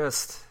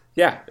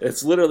 Yeah,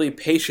 it's literally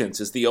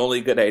patience is the only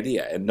good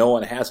idea, and no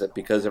one has it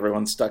because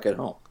everyone's stuck at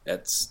home.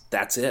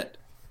 That's it.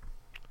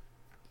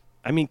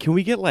 I mean, can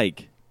we get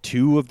like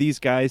 2 of these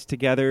guys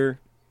together,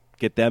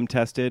 get them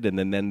tested, and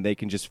then they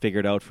can just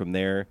figure it out from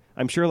there?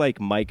 I'm sure like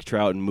Mike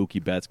Trout and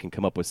Mookie Betts can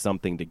come up with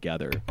something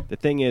together. The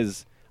thing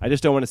is, I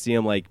just don't want to see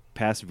them like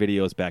pass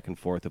videos back and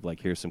forth of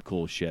like, here's some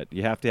cool shit.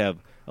 You have to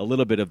have a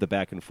little bit of the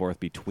back and forth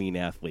between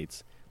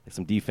athletes, like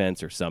some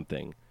defense or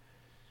something.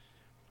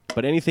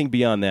 But anything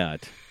beyond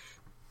that,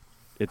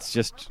 it's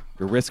just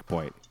a risk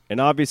point. And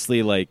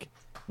obviously, like,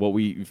 what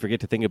we forget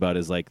to think about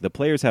is, like, the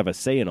players have a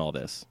say in all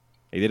this.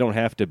 Like, they don't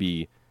have to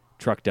be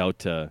trucked out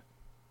to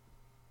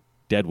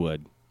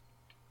Deadwood.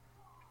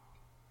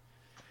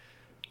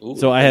 Ooh,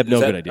 so I have no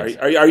good ideas.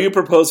 Are you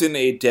proposing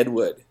a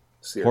Deadwood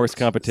series? Horse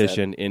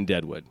competition in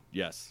Deadwood,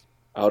 yes.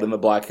 Out in the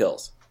Black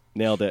Hills.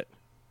 Nailed it.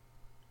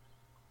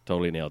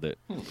 Totally nailed it.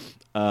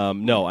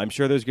 No, I'm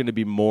sure there's going to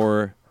be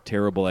more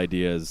terrible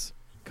ideas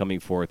coming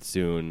forth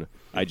soon.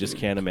 I just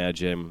can't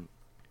imagine.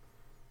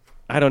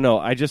 I don't know.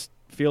 I just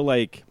feel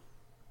like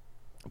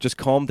just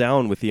calm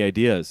down with the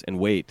ideas and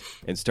wait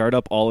and start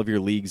up all of your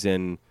leagues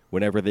in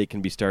whenever they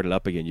can be started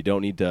up again. You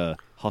don't need to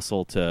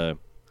hustle to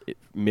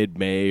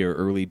mid-May or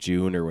early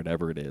June or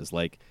whatever it is.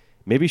 Like,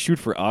 maybe shoot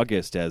for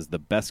August as the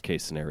best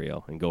case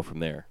scenario and go from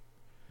there.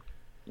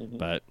 Mm-hmm.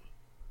 But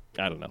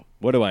I don't know.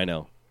 What do I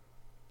know?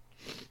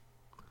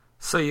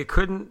 So you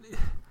couldn't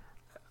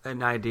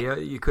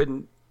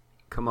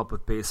come up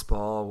with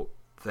baseball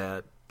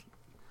that,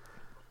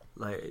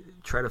 like,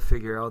 try to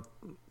figure out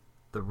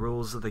the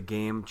rules of the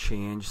game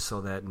change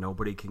so that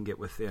nobody can get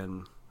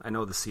within, I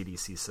know the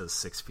CDC says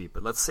 6 feet,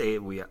 but let's say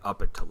we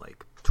up it to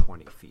like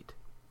 20 feet.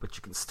 But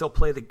you can still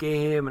play the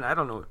game, and I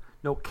don't know,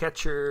 no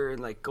catcher and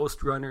like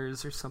ghost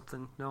runners or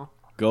something, no?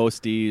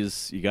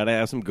 Ghosties. You got to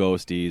have some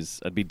ghosties.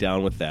 I'd be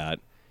down with that.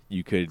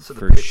 You could, so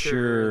for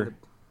sure.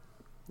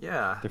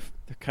 Yeah. They're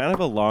kind of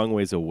a long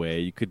ways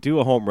away. You could do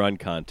a home run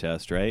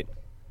contest, right?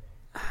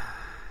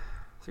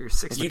 So you're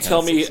 6 You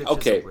tell me,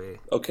 okay.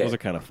 Those are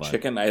kind of fun.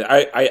 Chicken,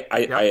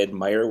 I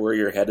admire where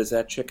your head is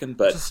at, Chicken,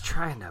 but just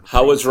trying to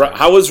how is Ron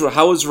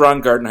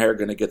Gardenhire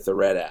going to get the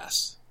red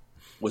ass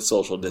with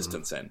social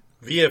distancing?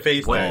 Via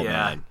FaceTime. Well,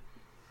 yeah.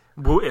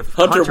 If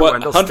Hunter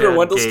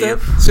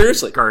Wendelstead?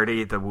 Seriously.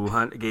 Gardy, the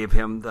Wuhan, gave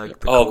him the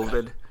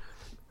COVID,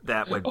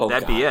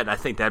 that'd be it. I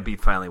think that'd be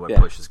finally what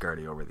pushes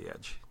Gardy over the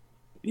edge.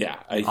 Yeah,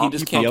 he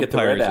just can't get the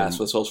red ass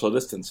with social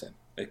distancing.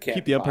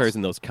 Keep the umpires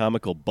in those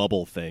comical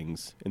bubble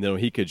things, and then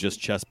he could just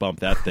chest bump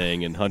that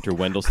thing, and Hunter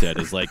Wendelstead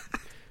is like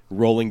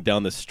rolling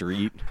down the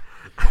street.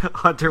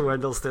 Hunter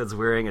Wendelstead's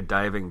wearing a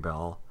diving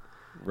bell.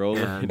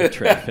 Rolling into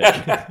traffic.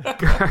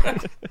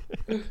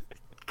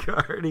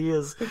 Gardy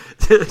is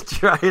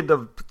trying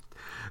to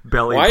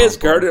belly. Why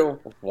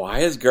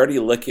is Gardy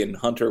licking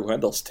Hunter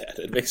Wendelstead?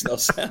 It makes no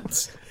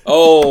sense.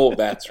 Oh,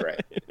 that's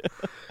right.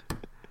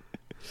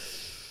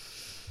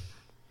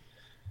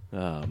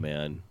 Oh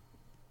man,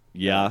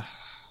 yeah.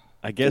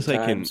 I guess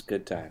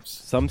good times.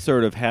 Some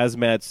sort of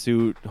hazmat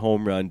suit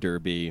home run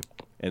derby,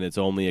 and it's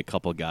only a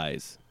couple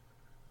guys.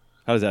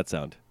 How does that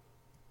sound?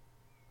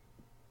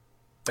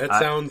 That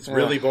sounds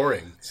really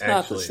boring. It's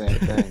actually not the same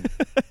thing.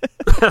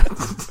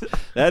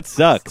 That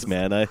sucks,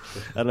 man. I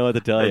don't know what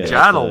to tell you.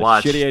 John will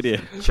watch. Shitty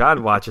idea.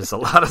 John watches a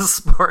lot of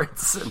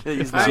sports.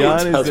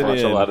 John does watch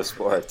a lot of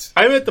sports.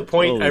 I'm at the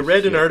point. I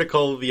read an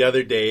article the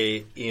other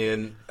day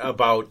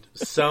about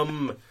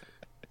some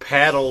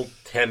paddle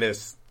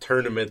tennis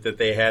tournament that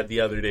they had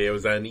the other day. It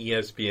was on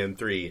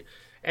ESPN3.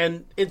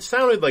 And it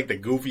sounded like the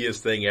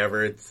goofiest thing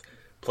ever. It's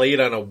played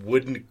on a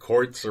wooden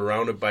court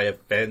surrounded by a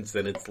fence,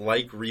 and it's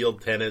like real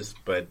tennis,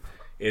 but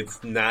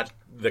it's not.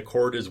 The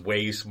court is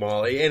way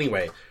small.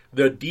 Anyway,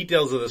 the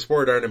details of the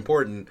sport aren't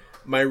important.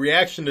 My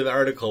reaction to the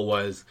article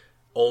was,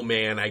 oh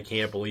man, I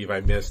can't believe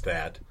I missed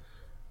that.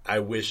 I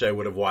wish I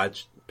would have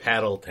watched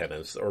paddle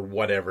tennis or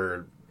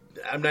whatever.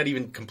 I'm not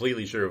even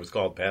completely sure it was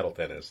called paddle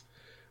tennis.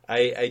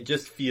 I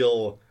just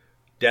feel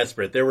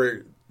desperate.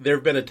 There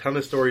have been a ton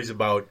of stories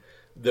about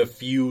the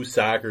few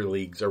soccer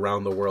leagues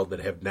around the world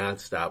that have not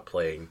stopped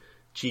playing,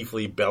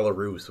 chiefly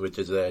Belarus, which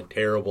is a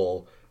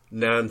terrible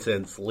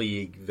nonsense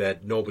league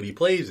that nobody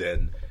plays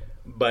in.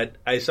 But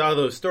I saw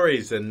those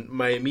stories, and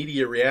my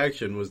immediate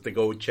reaction was to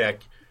go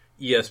check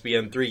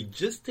ESPN3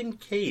 just in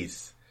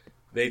case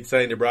they'd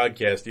signed a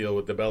broadcast deal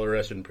with the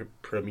Belarusian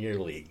Premier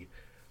League.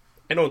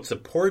 I don't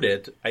support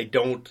it. I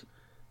don't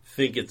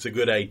think it's a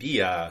good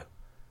idea.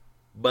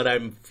 But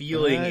I'm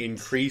feeling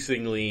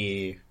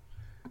increasingly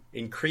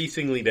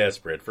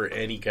desperate for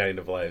any kind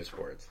of live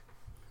sports.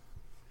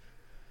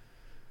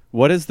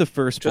 What is the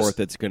first sport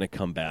that's going to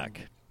come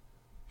back?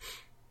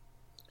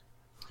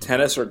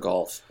 Tennis or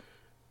golf?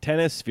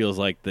 Tennis feels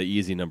like the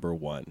easy number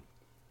one.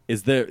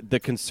 Is the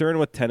concern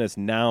with tennis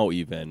now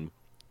even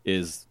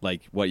is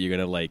like what you're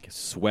gonna like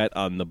sweat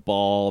on the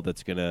ball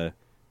that's gonna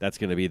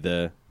be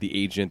the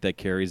agent that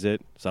carries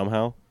it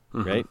somehow,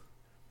 right?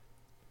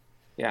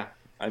 Yeah.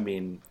 I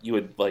mean, you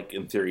would, like,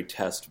 in theory,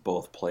 test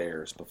both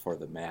players before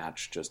the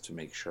match just to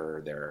make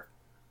sure they're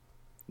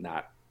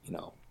not,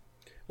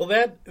 Well,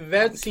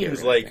 that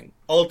seems like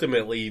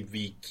ultimately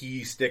the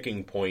key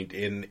sticking point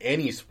in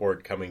any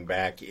sport coming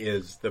back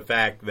is the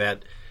fact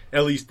that,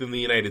 at least in the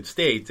United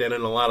States and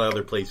in a lot of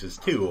other places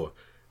too,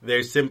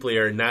 there simply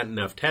are not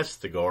enough tests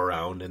to go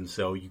around, and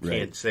so you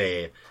can't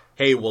say,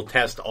 hey, we'll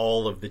test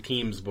all of the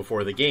teams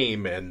before the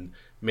game and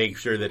make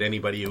sure that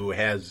anybody who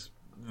has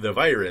the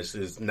virus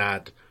is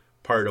not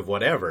part of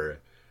whatever.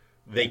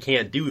 They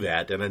can't do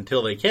that, and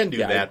until they can do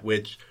that,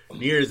 which,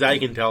 near as I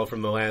can tell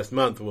from the last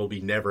month, will be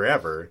never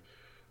ever,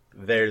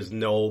 there's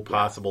no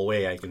possible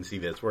way I can see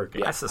this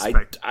working. I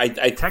suspect. I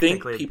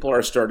think people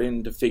are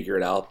starting to figure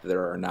it out.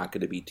 There are not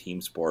going to be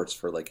team sports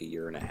for like a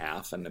year and a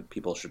half, and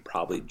people should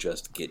probably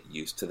just get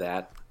used to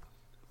that.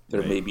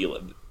 There may be,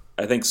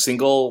 I think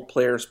single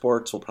player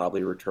sports will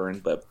probably return,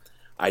 but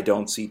I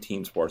don't see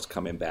team sports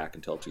coming back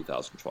until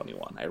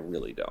 2021. I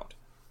really don't.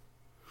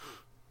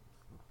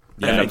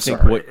 Yeah, and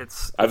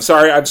I'm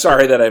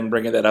sorry that I'm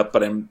bringing that up,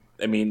 but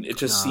it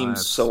just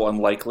seems so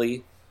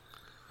unlikely.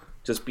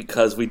 Just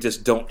because we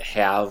just don't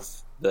have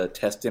the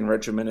testing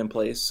regimen in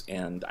place,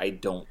 and I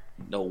don't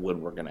know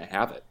when we're going to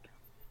have it.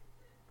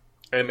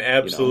 I'm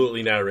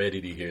absolutely not ready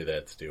to hear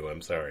that, Stu.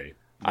 I'm sorry.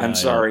 I'm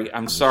sorry.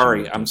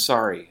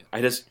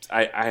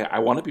 I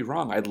want to be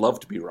wrong. I'd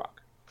love to be wrong.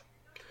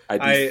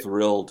 I'd be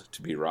thrilled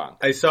to be wrong.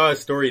 I saw a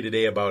story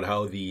today about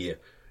how the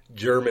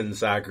German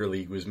soccer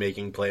league was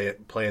making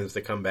plans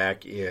to come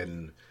back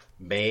in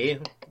May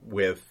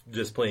with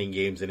just playing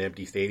games in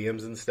empty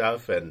stadiums and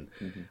stuff, and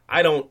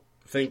I don't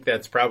think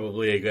that's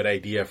probably a good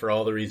idea for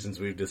all the reasons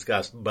we've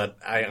discussed, but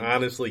I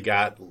honestly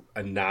got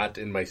a knot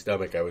in my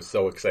stomach. I was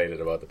so excited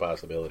about the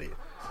possibility.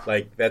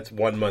 Like, that's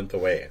 1 month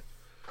away.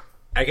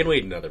 I can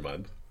wait another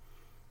month.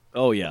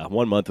 Oh, yeah.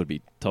 1 month would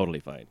be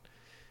totally fine.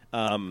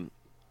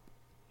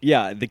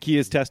 Yeah, the key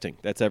is testing.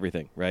 That's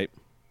everything, right?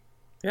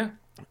 Yeah.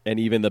 And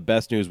even the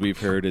best news we've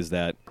heard is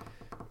that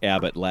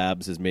Abbott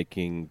Labs is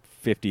making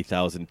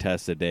 50,000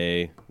 tests a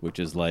day, which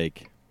is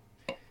like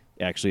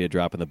actually a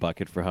drop in the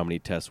bucket for how many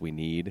tests we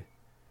need.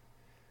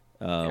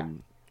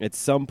 At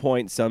some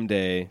point,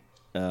 someday,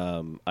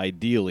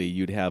 ideally,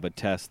 you'd have a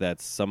test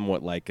that's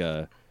somewhat like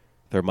a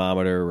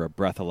thermometer or a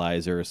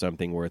breathalyzer or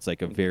something where it's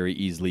like a very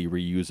easily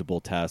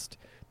reusable test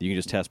that you can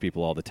just test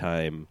people all the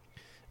time.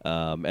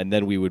 And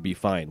then we would be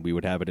fine. We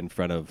would have it in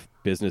front of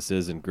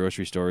businesses and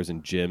grocery stores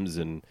and gyms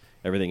and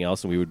everything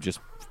else, and we would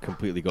just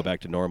completely go back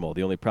to normal.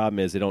 The only problem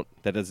is that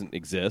doesn't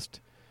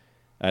exist.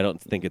 I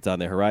don't think it's on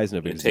the horizon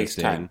of existing. It takes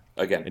time.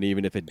 Again, and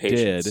even if it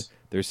did,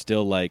 there's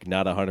still like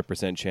not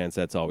 100% chance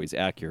that's always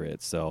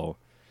accurate. So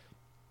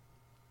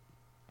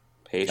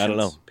patience. I don't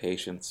know.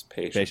 Patience.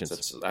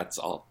 That's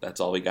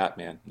all we got,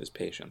 man. Is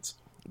patience.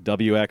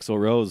 WXO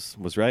Rose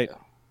was right.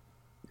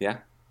 Yeah.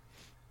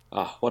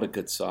 Oh, what a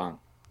good song.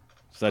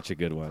 Such a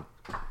good one.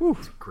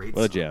 Great.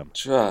 What a jam.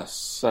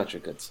 Just such a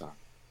good song.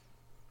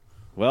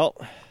 Well,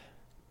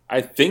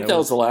 I think that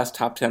was the last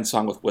top 10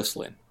 song with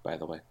whistling, by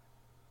the way.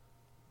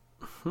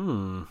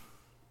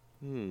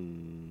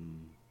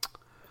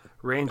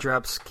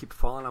 Raindrops Keep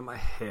Falling on My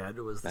Head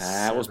was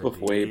that was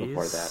way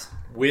before that.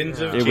 Winds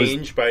of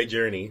Change by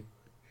Journey.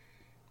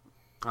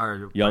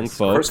 Young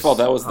folks. First of all,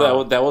 that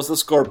was the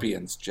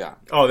Scorpions, John.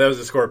 Oh, that was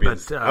the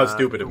Scorpions. How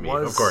stupid of me!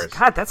 Of course.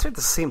 God, that's at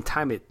the same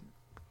time.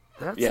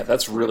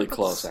 That's really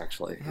close,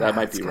 actually. Yeah, that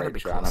might be right,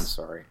 John. I'm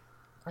sorry.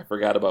 I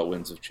forgot about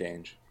Winds of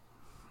Change.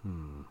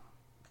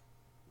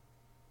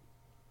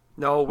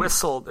 No,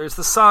 Whistle. There's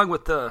the song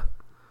with the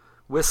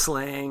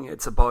whistling.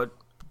 It's about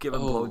giving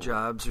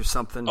blowjobs or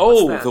something.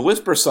 Oh, the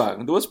Whisper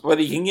song. The Whisper by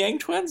the Yin Yang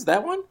Twins?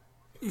 That one?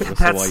 Yeah,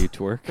 Whistle while you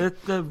twerk?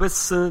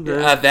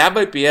 That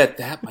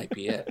might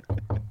be it.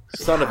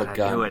 Son of a gun.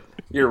 I knew it.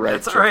 You're right.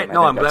 That's all right.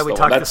 No, I'm glad we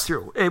talked this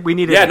through. We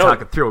needed to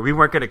talk it through. We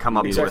weren't going to come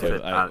up with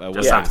it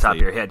just off the top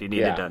of your head. You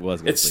needed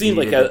to. It seemed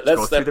like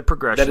go through the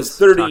progressions. That is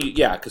 30.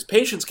 Yeah, because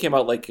Patience came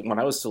out like when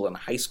I was still in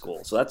high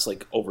school, so that's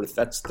like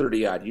that's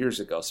 30 odd years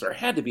ago. So there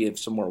had to be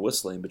some more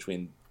whistling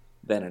between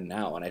then and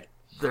now. And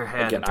there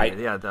had to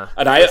be.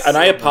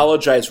 I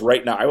apologize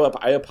right now.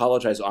 I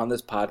apologize on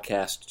this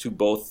podcast to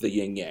both the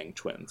Yin Yang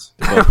Twins.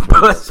 I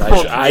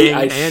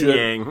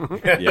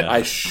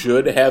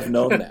should have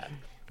known that.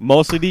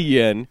 Mostly to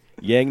Yin.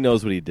 Yang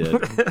knows what he did.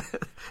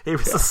 He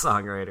was a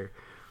songwriter.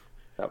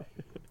 Yep.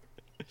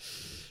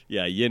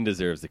 Yeah, Yin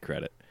deserves the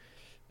credit.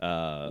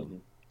 All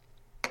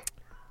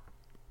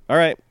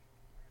right.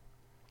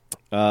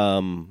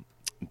 Do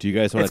you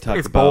guys want to talk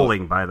about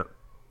bowling?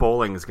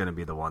 Bowling is going to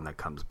be the one that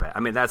comes back. I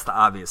mean, that's the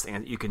obvious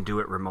thing. You can do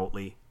it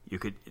remotely.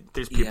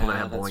 There's people that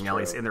have bowling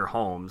alleys in their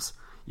homes.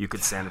 You could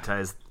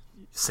sanitize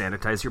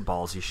your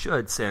balls. You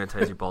should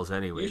sanitize your balls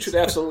anyways. You should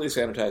absolutely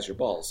sanitize your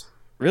balls.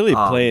 Really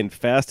playing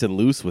fast and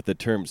loose with the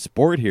term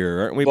sport here,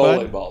 aren't we,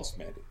 bowling bud? Balls,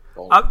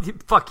 Mandy.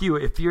 Fuck you.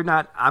 If you're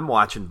not, I'm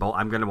watching bowl.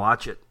 I'm going to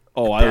watch it.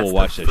 Oh, I will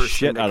watch the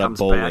shit out of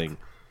bowling.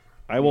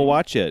 I will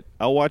watch it.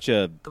 I'll watch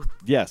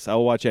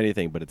I'll watch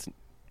anything, but it's,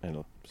 I don't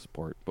know,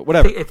 sport, but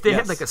whatever. If they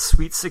had like a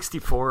Sweet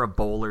 64 of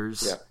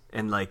bowlers,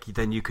 and like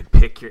then you could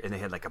pick and they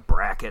had like a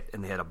bracket,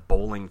 and they had a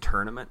bowling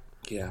tournament.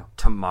 Yeah.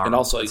 Tomorrow, and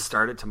also it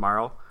started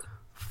tomorrow.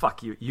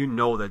 Fuck you. You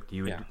know that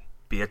you would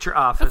be at your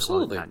office.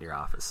 Absolutely. Well, not in your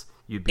office.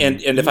 You'd be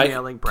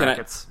emailing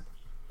brackets.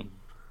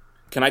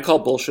 Can I call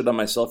bullshit on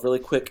myself really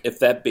quick? If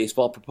that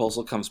baseball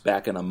proposal comes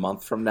back in a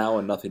month from now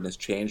and nothing has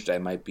changed, I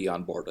might be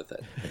on board with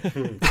it.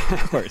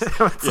 Of course.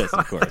 Yes,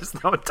 of course.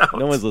 There's no doubt.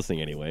 No one's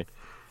listening anyway.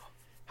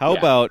 How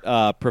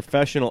about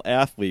professional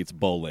athletes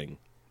bowling?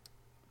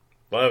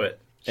 Love it.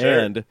 Sure.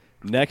 And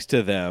next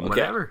to them,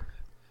 whatever,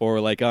 or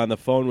like on the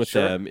phone with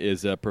them,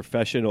 is a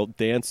professional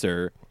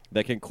dancer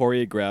that can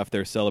choreograph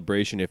their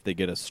celebration if they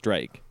get a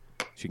strike.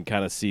 So you can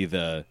kind of see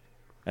the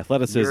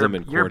athleticism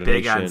and coordination.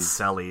 You're big on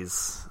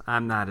sellies.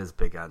 I'm not as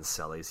big on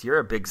sellies. You're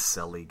a big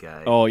selly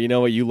guy. Oh, you know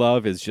what you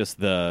love is just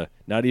not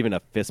even a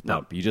fist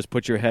bump. No. You just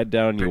put your head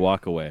down and you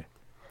walk away.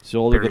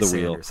 Shoulder to the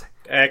wheel.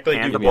 Act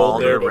like you've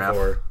bowled there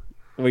before.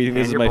 Well, you think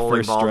this is my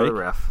first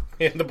strike?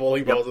 And the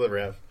bowling ball to the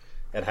ref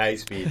at high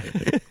speed.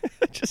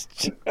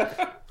 Just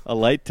a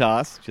light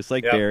toss, just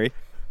like Barry.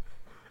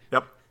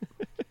 Yep.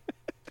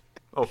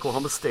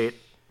 Oklahoma State.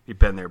 You've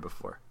been there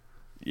before.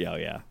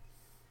 Yeah.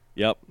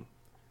 Yep.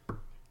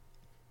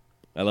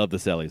 I love the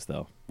Sellies,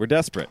 though. We're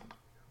desperate.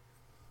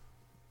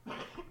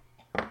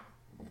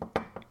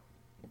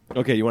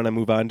 Okay, you want to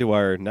move on to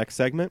our next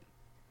segment?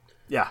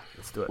 Yeah,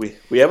 let's do it.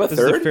 We have a this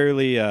third? This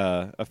is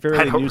a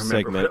fairly new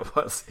segment. What it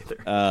was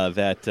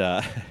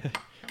either.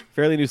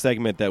 Fairly new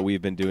segment that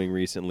we've been doing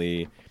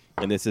recently,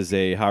 and this is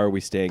a How Are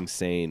We Staying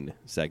Sane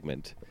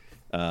segment,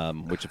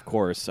 which, of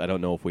course, I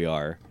don't know if we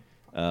are.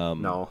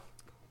 No.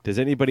 Does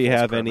anybody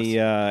have any...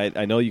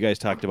 I know you guys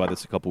talked about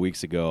this a couple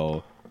weeks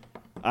ago.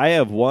 I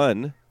have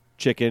one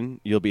chicken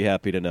you'll be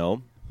happy to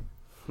know.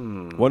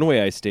 One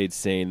way I stayed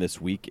sane this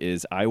week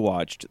is I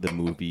watched the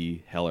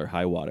movie Hell or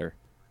High Water.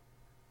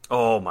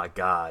 Oh, my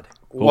God.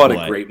 What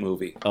a great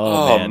movie.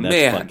 Oh man,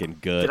 that's fucking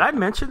good. Did I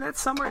mention that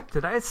somewhere?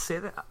 Did I say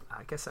that?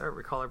 I guess I don't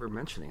recall ever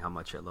mentioning how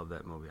much I love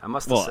that movie. I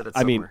must have said it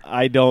somewhere. I mean,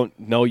 I don't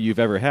know you've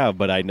ever have,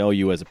 but I know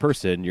you as a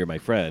person. You're my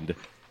friend.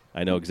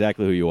 I know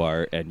exactly who you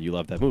are, and you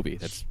love that movie.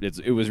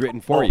 It was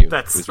written for you. It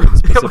was written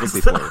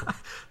specifically for you.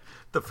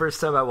 The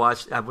first time I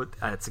watched,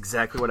 that's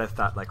exactly what I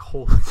thought. Like,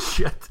 holy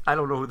shit! I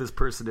don't know who this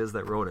person is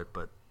that wrote it,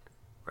 but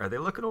are they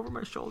looking over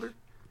my shoulder?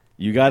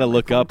 You got to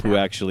look up who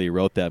actually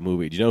wrote that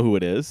movie. Do you know who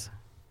it is?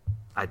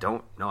 I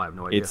don't know. I have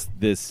no idea. It's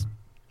this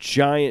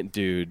giant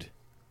dude.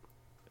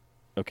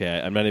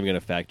 Okay, I'm not even going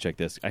to fact check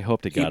this. I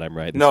hope to God I'm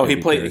right. No, he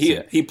played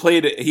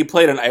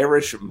an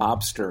Irish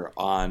mobster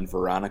on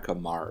Veronica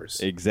Mars.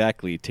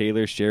 Exactly,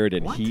 Taylor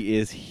Sheridan. What? He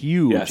is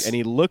huge, and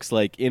he looks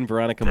like in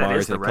Veronica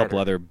Mars and a couple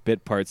other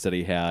bit parts that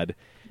he had,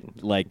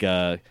 like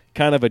kind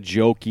of a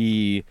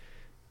jokey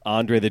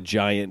Andre the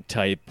Giant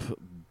type,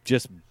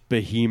 just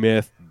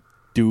behemoth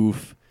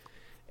doof.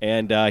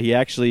 And he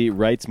actually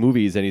writes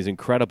movies, and he's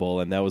incredible.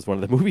 And that was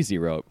one of the movies he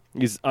wrote.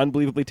 He's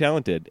unbelievably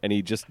talented, and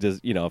he just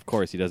does. Of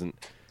course, he doesn't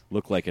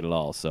look like it at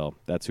all. So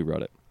that's who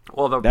wrote it.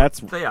 Well, the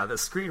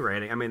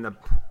screenwriting. I mean,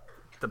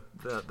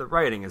 the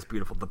writing is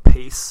beautiful. The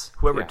pace,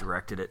 whoever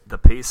directed it, the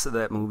pace of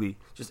that movie,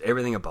 just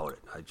everything about it.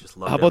 I just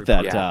love. How about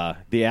that? Yeah.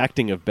 The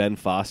acting of Ben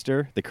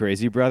Foster, the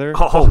crazy brother.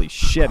 Holy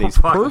shit, he's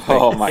perfect.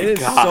 Oh my God, it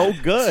is so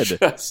good.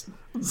 Just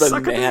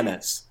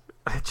bananas.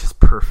 It's just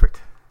perfect.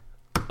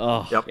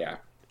 Oh yep. Yeah.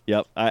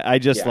 Yep. I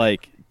just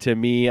to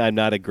me, I'm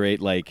not a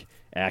great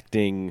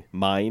acting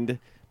mind,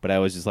 but I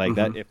was just like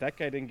that. If that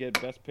guy didn't get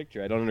Best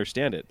Picture, I don't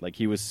understand it. Like,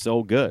 he was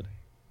so good.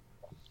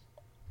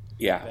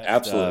 Yeah,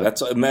 absolutely.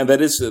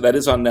 That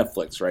is on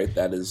Netflix, right?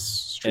 That is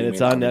streaming, and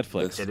it's on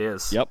Netflix. It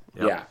is. Yep.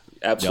 Yeah,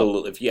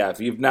 absolutely. If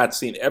you've not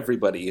seen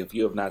if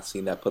you have not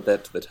seen that, put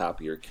that to the top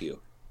of your queue.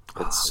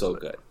 It's so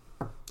good.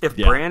 If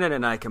Brandon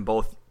and I can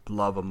both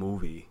love a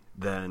movie,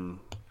 then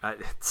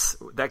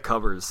that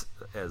covers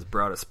as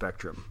broad a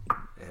spectrum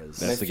as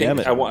that's the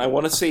gamut. I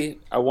want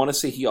to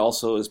say he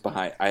also is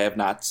behind. I have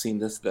not seen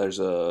this. There's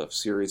a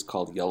series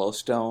called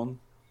Yellowstone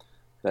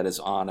that is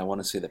on, I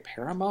want to say, the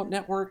Paramount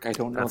Network. I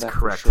don't know that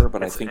correct. for sure,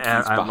 but I think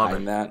he's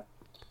behind that.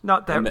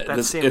 Not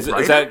that same is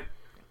writer? that?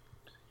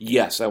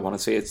 Yes, I want to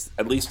say it's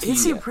at least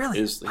Is he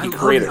really? He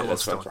created it.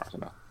 That's what I'm talking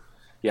about.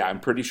 Yeah,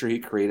 I'm pretty sure he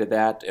created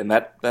that, and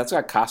that's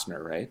got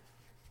Costner, right?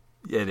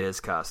 It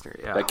is Costner.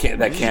 Yeah,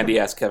 that candy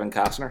ass Kevin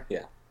Costner.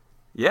 Yeah,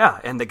 yeah,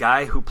 and the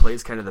guy who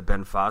plays kind of the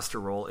Ben Foster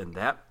role in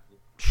that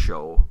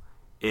show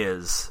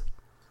is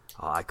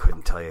I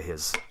couldn't tell you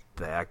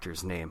the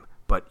actor's name,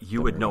 but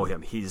you would know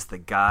him. He's the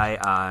guy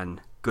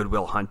on Good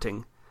Will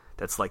Hunting.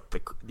 That's like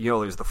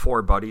there's the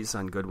four buddies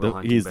on Good Will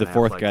Hunting. He's Ben the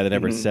fourth Affleck. guy that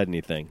never said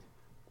anything.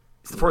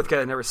 He's the fourth guy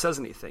that never says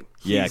anything.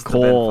 Yeah, He's the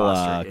Ben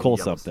Foster in Cole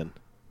Yellowstone. something.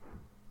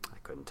 I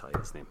couldn't tell you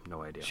his name.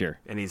 No idea. Sure.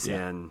 And he's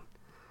in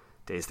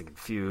Dazed and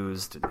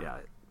Confused. And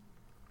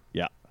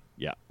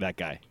Yeah, that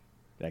guy,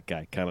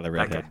 kind of the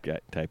redhead guy,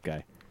 type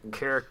guy.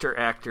 Character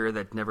actor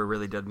that never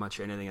really did much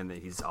anything, and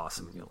he's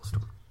awesome in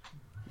Yellowstone.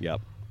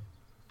 Yep.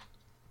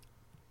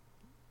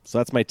 So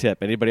that's my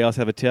tip. Anybody else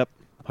have a tip?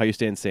 How you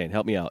staying sane?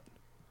 Help me out.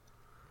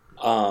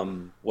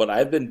 What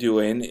I've been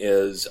doing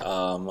is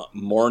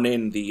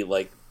mourning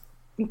the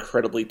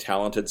incredibly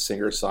talented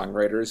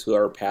singer-songwriters who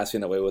are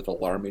passing away with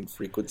alarming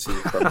frequency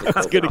from the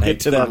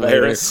COVID-19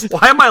 virus.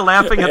 Why am I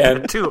laughing at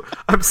that too?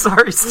 I'm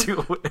sorry,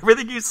 Stu.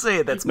 Everything you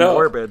say that's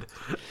morbid,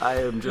 I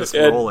am just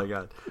rolling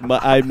on.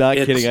 I'm not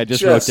kidding. I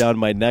just wrote down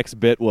my next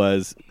bit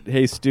was,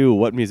 "Hey Stu,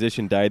 what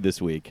musician died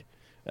this week?"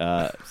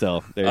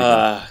 So there you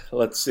go.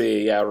 Let's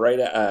see. Yeah, right.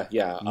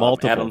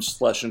 Adam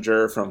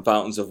Schlesinger from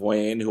Fountains of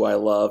Wayne, who I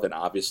love, and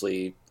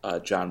obviously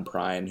John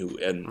Prine, who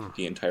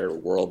the entire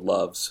world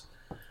loves.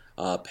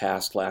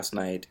 Passed last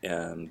night,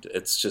 and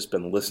it's just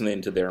been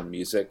listening to their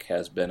music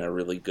has been a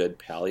really good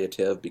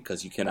palliative,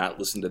 because you cannot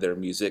listen to their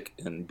music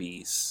and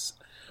be...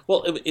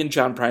 Well, in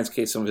John Prine's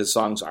case, some of his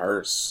songs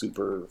are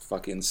super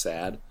fucking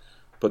sad,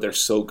 but they're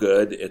so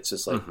good. It's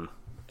just like,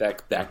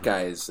 that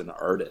guy is an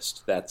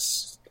artist.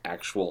 That's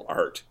actual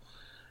art.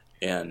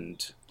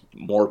 And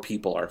more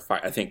people are...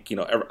 I think,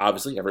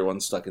 obviously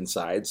everyone's stuck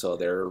inside, so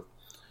there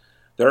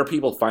are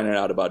people finding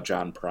out about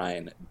John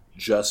Prine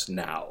just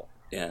now,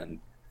 and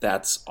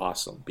that's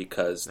awesome,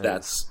 because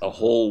that's a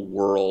whole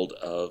world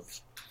of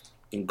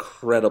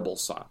incredible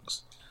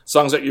songs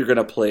that you're going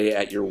to play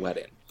at your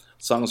wedding,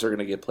 songs that are going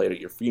to get played at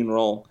your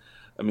funeral.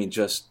 I mean,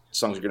 just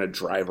songs you're going to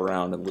drive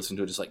around and listen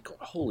to, just like,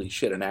 holy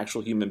shit, an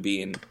actual human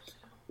being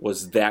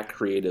was that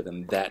creative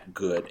and that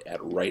good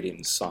at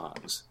writing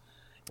songs.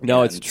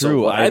 No, it's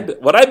true. So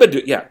what I've been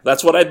doing,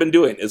 that's what I've been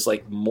doing, is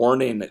like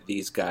mourning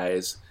these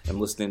guys and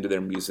listening to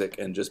their music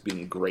and just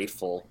being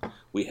grateful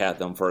we had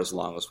them for as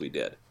long as we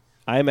did.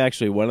 I'm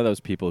actually one of those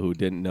people who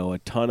didn't know a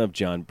ton of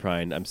John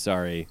Prine. I'm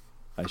sorry.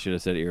 I should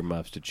have said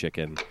earmuffs to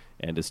chicken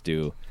and to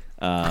stew.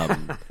 I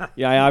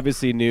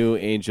obviously knew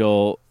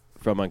Angel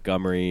from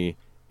Montgomery,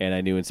 and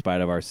I knew In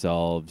Spite of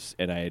Ourselves,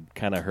 and I had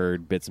kind of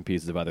heard bits and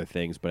pieces of other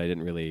things, but I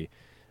didn't really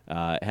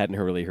hadn't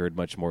really heard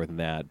much more than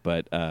that.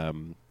 But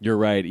you're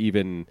right.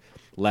 Even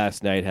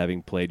last night,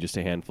 having played just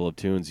a handful of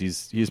tunes,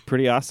 he's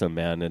pretty awesome,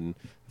 man, and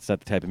it's not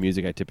the type of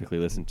music I typically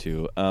listen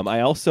to.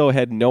 I also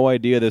had no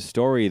idea the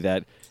story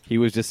that he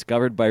was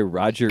discovered by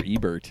Roger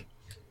Ebert.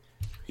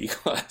 He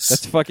was.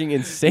 That's fucking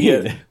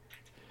insane.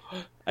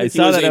 I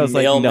saw that, I was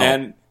like,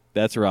 no,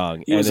 that's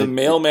wrong. He was a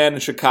mailman in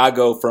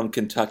Chicago from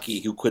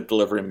Kentucky who quit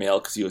delivering mail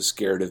because he was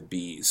scared of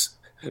bees.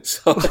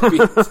 So,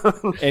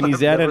 and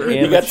he's at an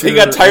amateur he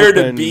got tired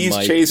of bees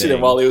chasing thing.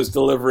 him while he was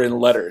delivering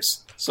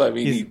letters. So,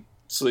 he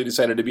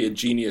decided to be a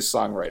genius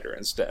songwriter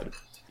instead.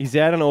 He's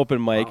at an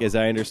open mic, as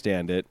I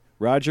understand it.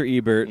 Roger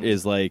Ebert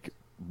is like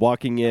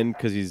walking in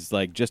because he's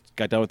like just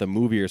got done with a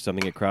movie or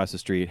something across the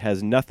street.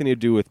 Has nothing to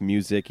do with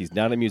music. He's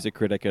not a music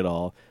critic at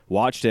all.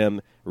 Watched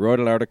him, wrote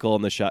an article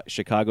in the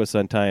Chicago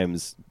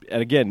Sun-Times,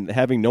 and again,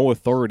 having no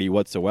authority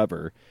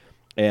whatsoever.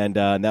 And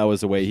that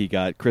was the way he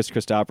got. Chris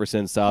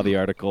Christopherson saw the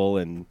article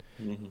and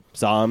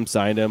saw him,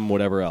 signed him,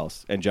 whatever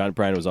else. And John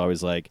Prine was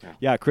always like,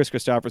 yeah, Chris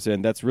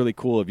Christopherson, that's really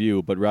cool of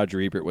you, but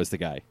Roger Ebert was the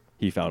guy.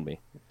 He found me.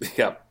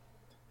 Yep.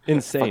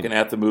 Insane. Fucking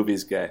at the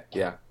movies guy.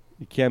 Yeah.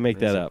 You can't make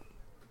that up.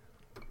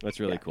 That's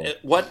really cool.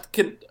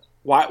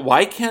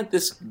 Why can't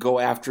this go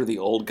after the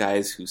old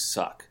guys who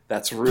suck?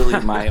 That's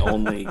really my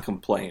only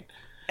complaint.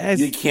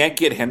 You can't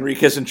get Henry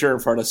Kissinger in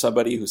front of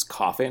somebody who's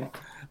coughing.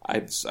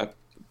 I'm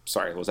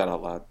sorry, was that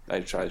out loud?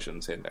 I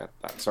shouldn't say that.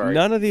 I'm sorry.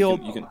 None of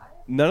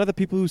the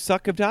people who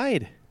suck have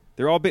died.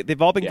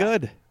 They've all been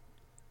good.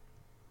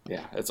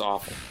 Yeah, it's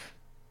awful.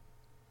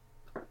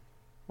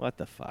 What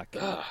the fuck?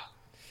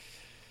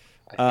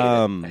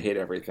 I hate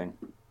everything.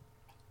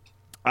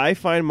 I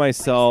find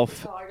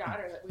myself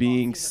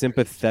being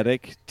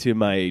sympathetic to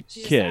my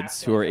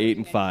kids who are 8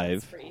 and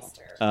 5,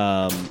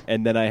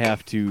 and then I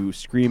have to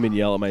scream and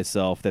yell at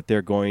myself that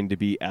they're going to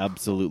be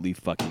absolutely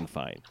fucking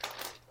fine.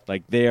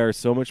 Like, they are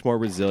so much more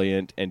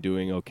resilient and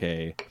doing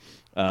okay.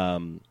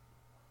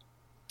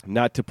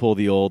 Not to pull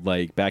the old,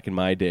 like, back in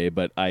my day,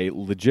 but I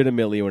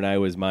legitimately, when I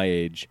was my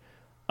age,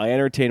 I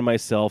entertained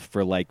myself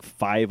for like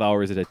 5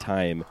 hours at a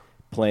time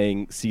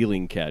playing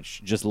ceiling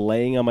catch, just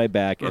laying on my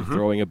back and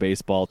throwing a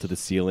baseball to the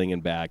ceiling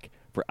and back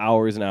for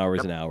hours and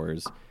hours and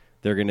hours.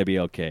 They're going to be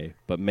okay.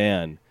 But,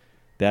 man,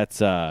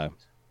 that's a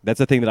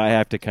thing that I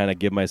have to kind of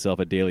give myself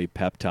a daily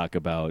pep talk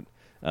about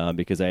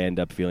because I end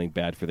up feeling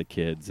bad for the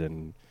kids,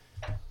 and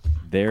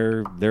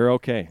they're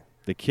okay.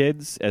 The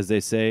kids, as they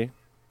say,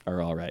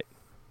 are all right.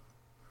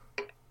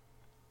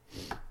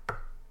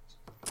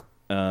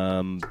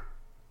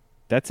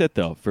 That's it,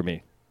 though, for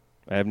me.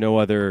 I have no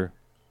other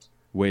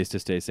ways to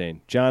stay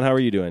sane. John, how are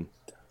you doing?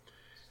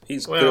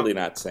 He's clearly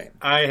not sane.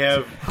 I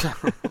have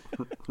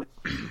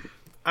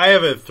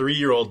a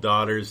 3-year-old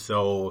daughter,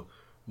 so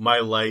my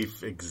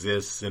life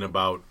exists in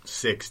about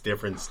 6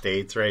 different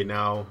states right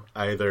now.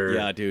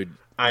 Either dude,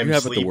 I'm you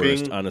have sleeping, it the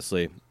worst,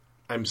 honestly.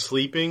 I'm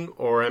sleeping,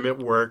 or I'm at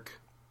work,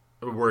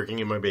 working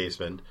in my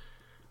basement,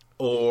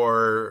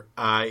 or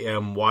I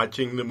am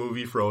watching the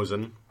movie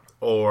Frozen,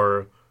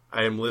 or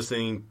I am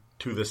listening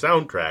to the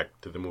soundtrack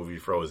to the movie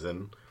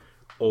Frozen,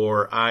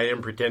 or I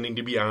am pretending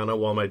to be Anna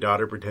while my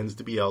daughter pretends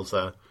to be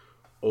Elsa,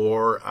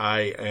 or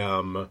I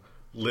am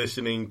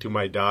listening to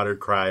my daughter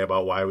cry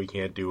about why we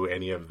can't do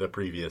any of the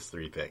previous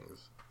 3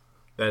 things.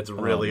 That's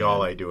really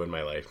all I do in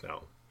my life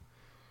now.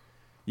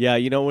 Yeah,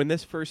 when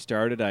this first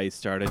started, I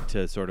started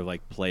to sort of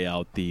like play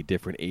out the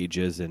different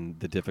ages and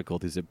the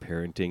difficulties of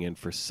parenting, and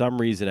for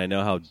some reason, I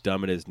know how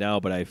dumb it is now,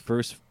 but I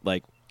first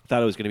thought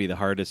it was going to be the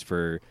hardest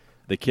for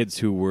the kids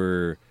who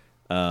were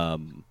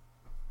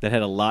that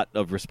had a lot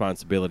of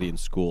responsibility in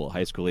school,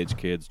 high school age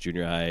kids,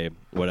 junior high,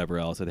 whatever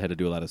else, that had to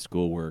do a lot of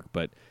schoolwork.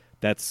 But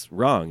that's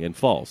wrong and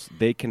false.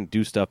 They can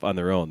do stuff on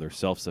their own. They're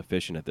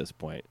self-sufficient at this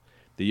point.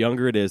 The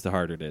younger it is, the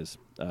harder it is,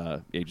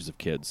 ages of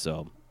kids.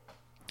 So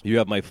you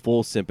have my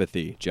full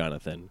sympathy,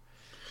 Jonathan.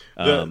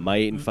 My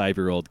 8 and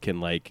 5-year-old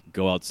can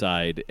go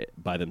outside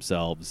by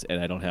themselves,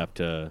 and I don't have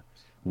to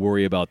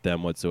worry about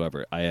them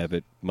whatsoever. I have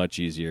it much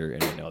easier,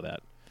 and I know that.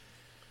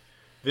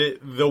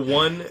 The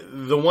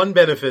one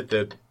benefit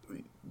that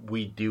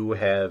we do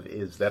have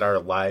is that our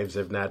lives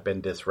have not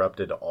been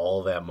disrupted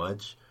all that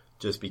much,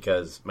 just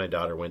because my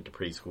daughter went to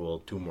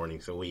preschool 2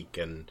 mornings a week,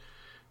 and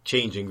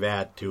changing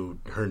that to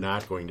her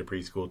not going to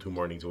preschool 2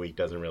 mornings a week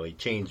doesn't really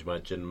change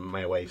much, and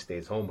my wife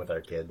stays home with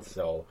our kids.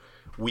 So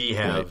we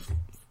have,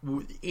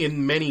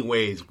 in many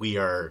ways, we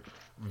are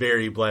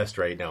very blessed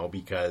right now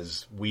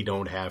because we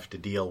don't have to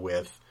deal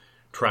with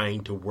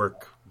trying to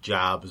work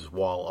jobs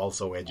while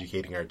also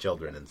educating our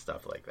children and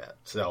stuff like that.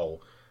 So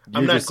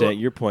I'm not saying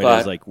your point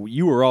is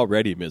you were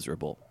already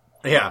miserable.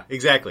 Yeah,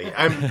 exactly.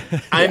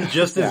 I'm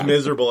just as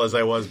miserable as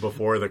I was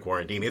before the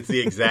quarantine. It's the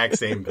exact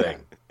same thing.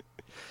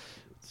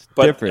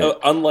 But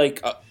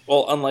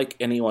unlike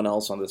anyone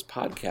else on this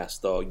podcast,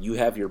 though, you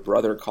have your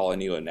brother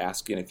calling you and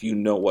asking if you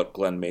know what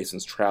Glenn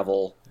Mason's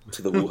travel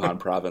to the Wuhan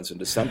province in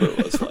December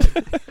was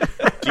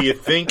like. Do you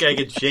think I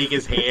could shake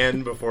his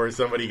hand before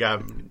somebody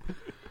got?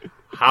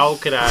 How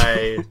could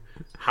I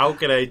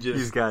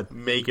just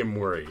make him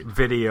worried?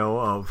 Video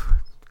of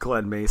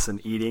Glenn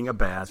Mason eating a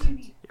bat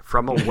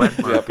from a wet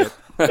market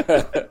in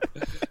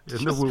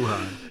the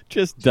Wuhan.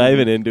 Just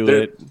diving into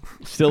it.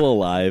 Still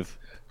alive.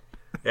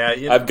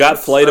 Yeah, I've got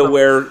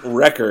FlightAware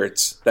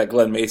records that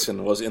Glenn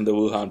Mason was in the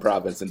Wuhan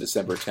province in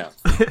December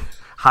 10th.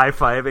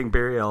 High-fiving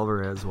Barry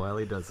Alvarez while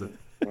he does it.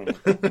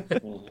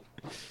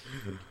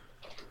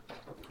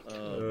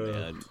 Oh,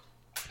 man.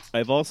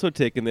 I've also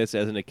taken this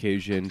as an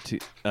occasion to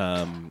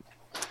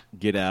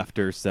get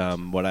after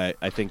some, what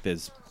I think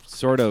is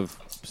sort of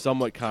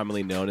somewhat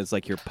commonly known as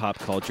your pop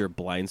culture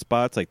blind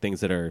spots, things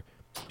that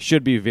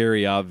should be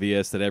very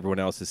obvious that everyone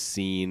else has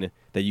seen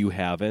that you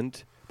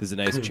haven't. There's a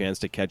nice chance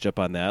to catch up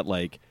on that,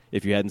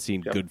 if you hadn't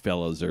seen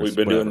Goodfellas or We've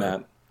been whatever. doing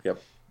that.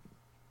 Yep.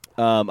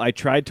 I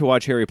tried to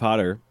watch Harry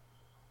Potter.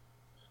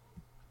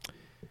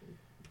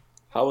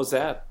 How was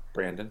that,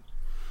 Brandon?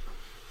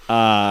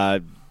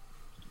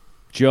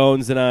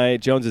 Jones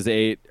is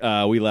 8.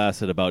 We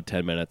lasted about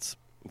 10 minutes.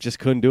 Just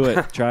couldn't do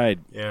it. Tried.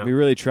 Yeah. We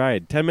really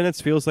tried. 10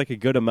 minutes feels like a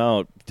good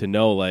amount to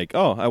know,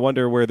 oh, I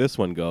wonder where this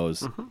one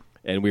goes. Mm-hmm.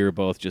 And we were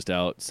both just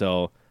out.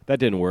 So that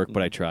didn't work,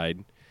 but I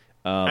tried.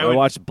 I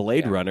watched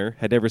Blade Runner.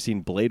 Had never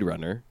seen Blade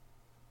Runner.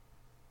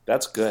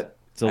 That's good.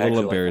 It's a little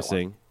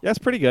embarrassing. Yeah, it's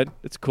pretty good.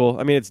 It's cool.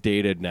 I mean, it's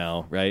dated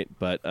now, right?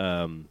 But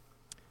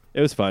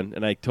it was fun.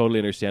 And I totally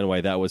understand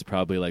why that was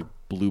probably,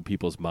 blew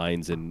people's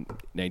minds in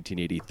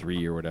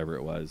 1983 or whatever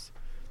it was.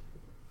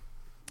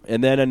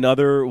 And then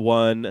another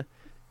one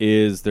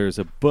is there's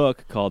a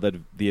book called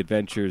The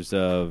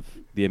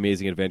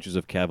Amazing Adventures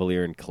of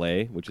Cavalier and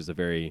Clay, which is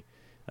it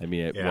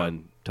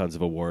won tons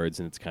of awards,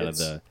 and it's kind of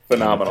the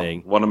phenomenal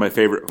thing.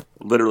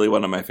 literally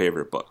one of my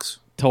favorite books.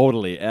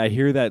 Totally. I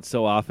hear that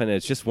so often.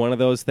 It's just one of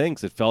those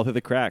things. It fell through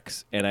the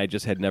cracks, and I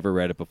just had never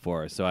read it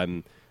before. So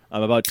I'm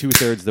about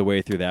 2/3 the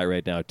way through that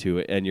right now too.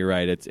 And you're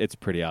right. It's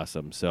pretty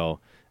awesome. So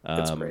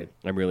That's great.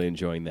 I'm really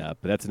enjoying that.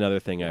 But that's another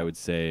thing I would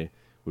say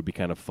would be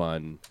kind of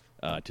fun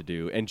to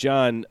do. And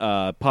John,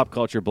 pop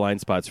culture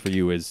blind spots for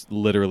you is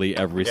literally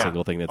every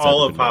single thing that's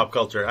all ever of been pop done.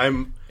 culture.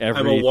 I'm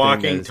a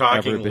walking,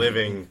 talking,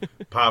 living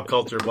pop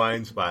culture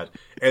blind spot.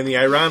 And the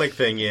ironic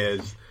thing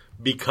is,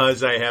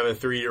 because I have a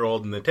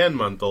 3-year-old and a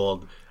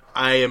 10-month-old,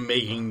 I am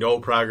making no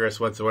progress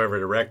whatsoever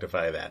to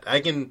rectify that.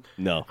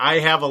 I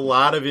have a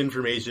lot of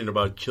information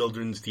about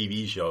children's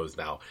TV shows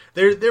now.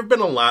 There have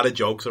been a lot of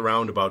jokes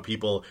around about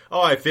people,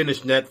 I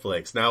finished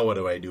Netflix, now what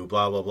do I do,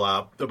 blah, blah,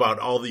 blah, about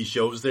all these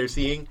shows they're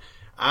seeing.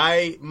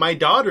 My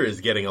daughter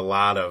is getting a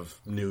lot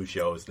of new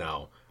shows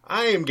now.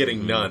 I am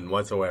getting none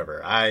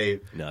whatsoever.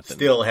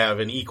 Still have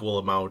an equal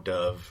amount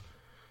of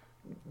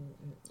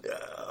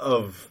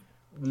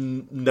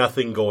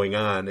nothing going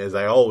on as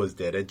I always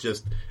did. It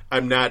just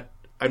I'm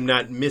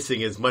not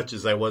missing as much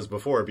as I was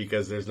before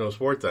because there's no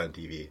sports on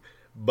TV.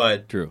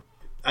 But true,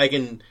 I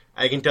can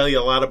tell you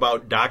a lot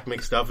about Doc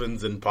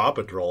McStuffins and Paw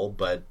Patrol,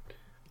 but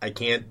I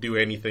can't do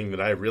anything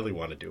that I really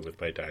want to do with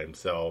my time.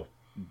 So,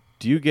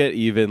 do you get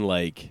even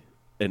like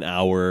an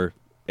hour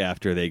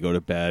after they go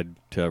to bed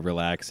to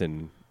relax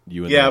and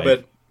you and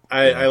but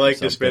I like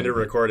to spend it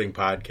recording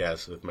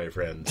podcasts with my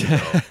friends.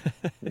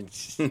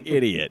 So.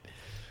 Idiot.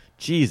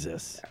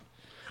 Jesus.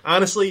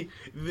 Honestly,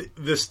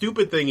 the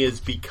stupid thing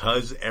is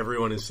because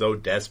everyone is so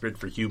desperate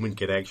for human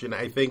connection,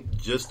 I think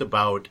just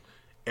about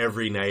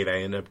every night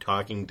I end up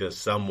talking to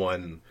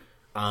someone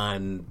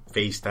on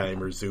FaceTime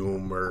or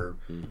Zoom or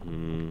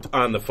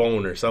on the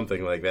phone or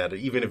something like that,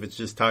 even if it's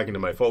just talking to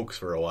my folks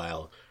for a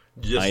while.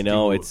 I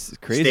know, it's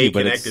crazy,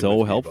 but it's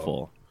so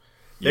helpful.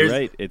 You're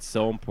right. It's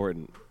so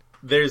important.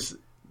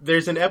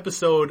 There's an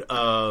episode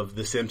of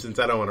The Simpsons.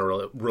 I don't want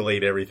to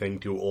relate everything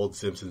to old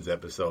Simpsons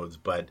episodes,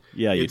 but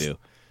yeah, you do.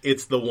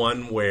 It's the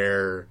one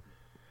where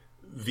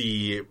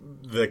the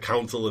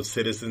Council of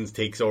Citizens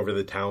takes over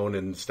the town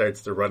and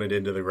starts to run it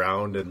into the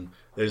ground. And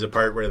there's a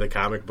part where the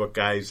comic book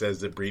guy says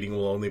that breeding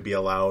will only be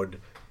allowed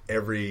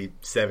every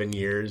 7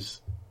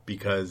 years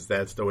because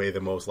that's the way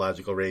the most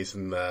logical race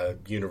in the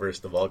universe,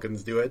 the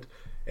Vulcans, do it.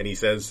 And he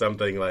says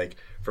something like,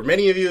 for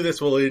many of you,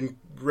 this will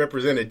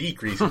represent a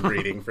decrease in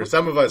breeding. For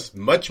some of us,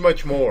 much,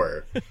 much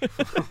more.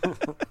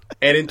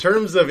 And in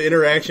terms of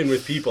interaction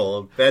with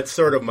people, that's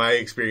sort of my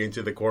experience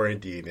of the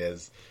quarantine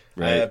is,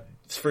 right.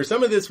 For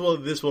some of this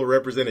will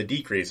represent a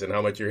decrease in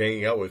how much you're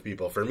hanging out with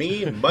people. For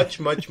me, much,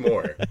 much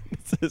more.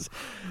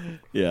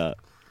 Yeah.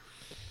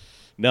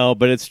 No,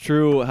 but it's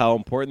true how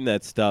important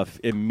that stuff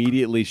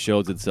immediately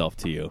shows itself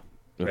to you,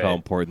 of how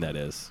important that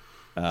is.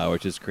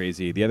 Which is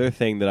crazy. The other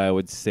thing that I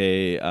would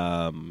say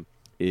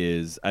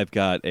is I've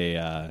got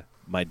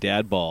my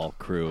dad ball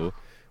crew.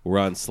 We're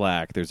on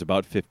Slack. There's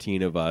about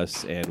 15 of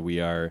us, and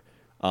we are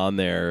on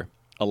there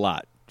a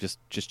lot, just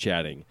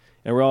chatting.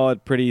 And we're all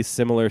at pretty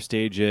similar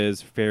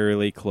stages,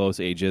 fairly close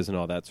ages, and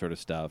all that sort of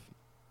stuff.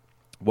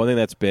 One thing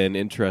that's been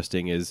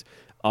interesting is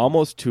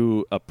almost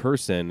to a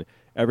person,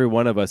 every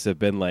one of us have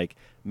been like,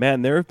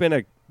 man, there have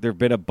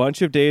been a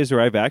bunch of days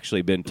where I've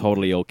actually been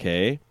totally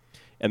okay.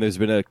 And there's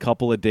been a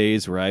couple of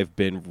days where I've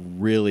been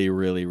really,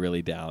 really,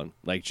 really down.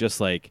 Like,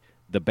 just like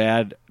the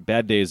bad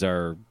days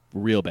are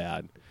real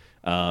bad.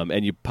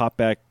 And you pop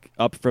back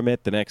up from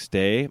it the next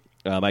day.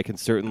 I can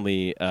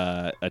certainly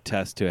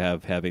attest to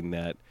having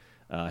that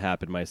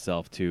happen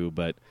myself too.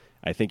 But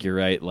I think you're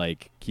right.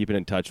 Like, keeping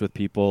in touch with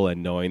people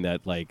and knowing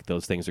that like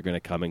those things are going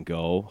to come and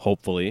go,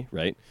 hopefully,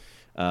 right?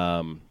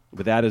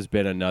 But that has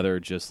been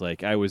another just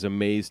like, I was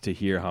amazed to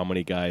hear how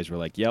many guys were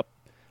like, yep,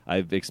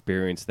 I've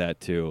experienced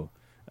that too.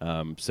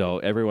 So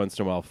every once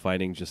in a while,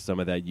 finding just some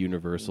of that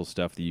universal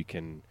stuff that you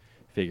can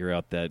figure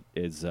out that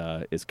is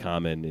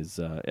common is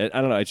I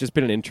don't know. It's just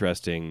been an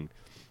interesting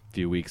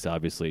few weeks,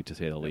 obviously, to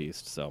say the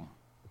least. So,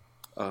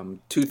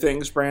 2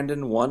 things,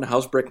 Brandon. 1,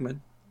 how's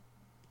Brickman?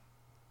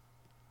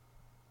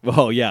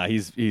 Well, yeah,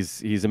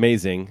 he's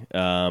amazing.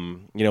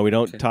 We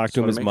don't talk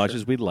to him as much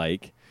as we'd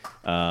like,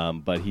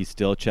 but he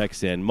still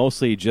checks in,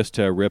 mostly just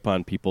to rip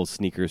on people's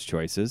sneakers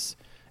choices,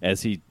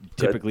 as he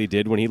typically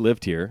did when he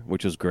lived here,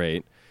 which was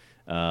great.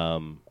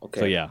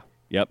 So yeah,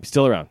 yep,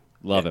 still around.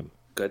 Love him.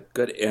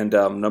 Good. And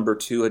number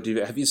 2,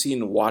 have you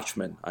seen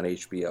Watchmen on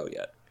HBO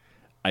yet?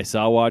 I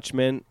saw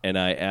Watchmen, and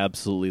I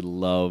absolutely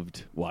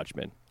loved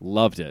Watchmen.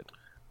 Loved it.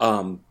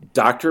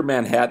 Dr.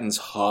 Manhattan's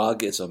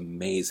hog is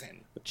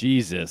amazing.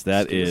 Jesus,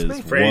 that is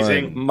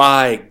phrasing.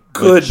 My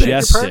goodness,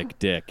 majestic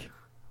dick.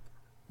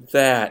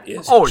 That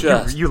is.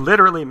 You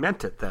literally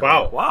meant it then.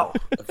 Wow.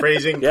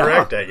 Phrasing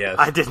correct, I guess.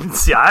 I didn't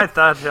see. I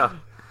thought.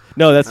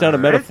 No, that's not a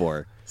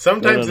metaphor.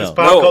 Sometimes this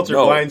pop culture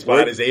blind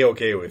spot is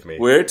A-okay with me.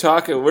 We're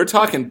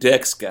talking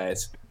dicks,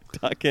 guys.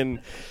 Talking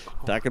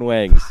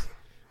wangs.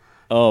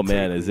 Oh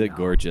man, is it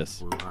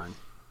gorgeous?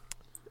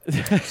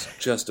 It's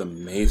just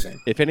amazing.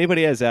 If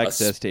anybody has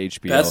access to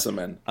HBO,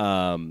 specimen.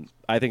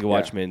 I think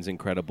Watchmen's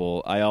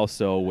incredible. I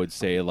also would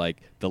say like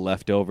The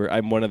Leftover.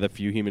 I'm one of the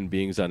few human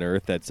beings on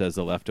Earth that says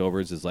The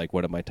Leftovers is like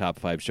one of my top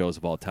 5 shows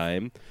of all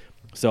time.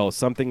 So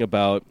something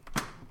about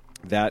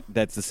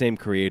that's the same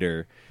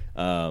creator.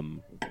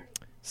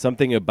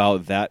 Something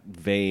about that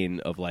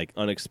vein of like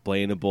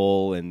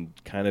unexplainable and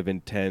kind of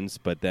intense,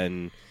 but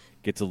then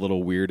gets a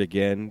little weird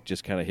again,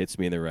 just kind of hits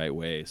me in the right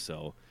way.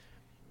 So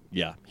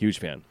yeah, huge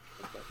fan.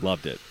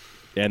 Loved it.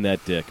 And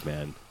that dick,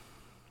 man.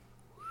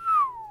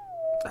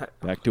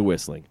 Back to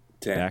whistling.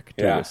 Damn. Back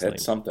to whistling.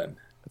 It's something.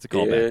 That's a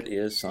callback. It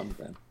is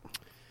something.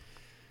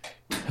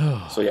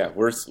 So yeah,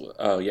 we're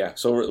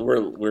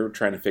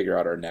trying to figure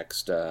out our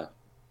next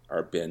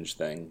our binge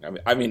thing.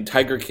 I mean,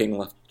 Tiger King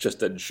left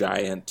just a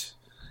giant,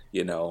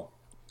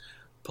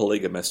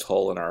 polygamist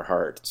hole in our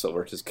heart. So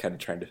we're just kind of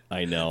trying to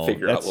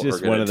figure out what we're going to do. That's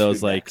just one of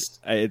those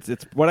next.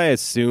 It's what I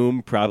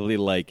assume probably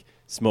like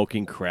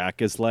smoking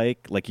crack is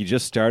like you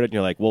just started and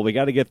you're like, well, we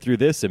got to get through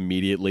this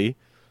immediately.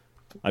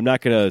 I'm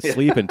not going to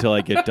sleep until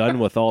I get done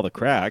with all the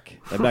crack.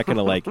 I'm not going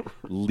to like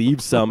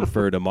leave some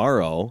for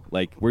tomorrow.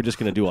 Like we're just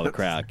going to do all the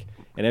crack.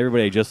 And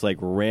everybody just like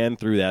ran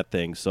through that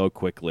thing so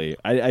quickly.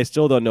 I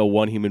still don't know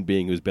one human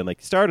being who's been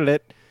like, started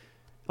it.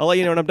 I'll let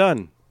you know when I'm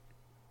done.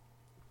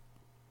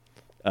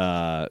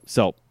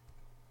 So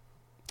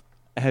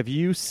have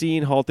you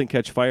seen *Halt and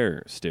Catch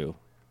Fire*, Stu?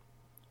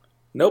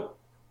 Nope.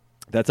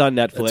 That's on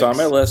Netflix. It's on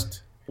my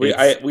list. We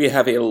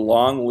have a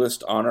long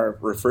list on our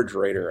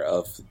refrigerator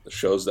of the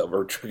shows that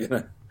we're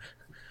gonna.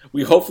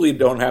 We hopefully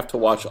don't have to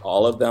watch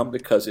all of them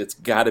because it's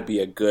got to be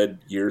a good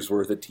year's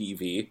worth of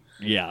TV.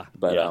 Yeah,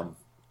 but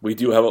we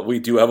do have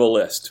a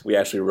list. We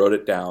actually wrote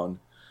it down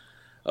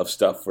of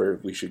stuff where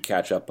we should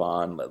catch up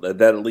on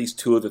that at least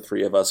 2 of the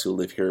 3 of us who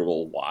live here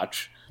will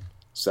watch.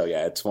 So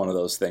yeah, it's one of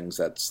those things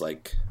that's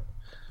like.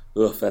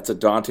 Ugh, that's a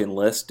daunting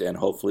list, and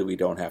hopefully we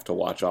don't have to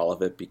watch all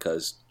of it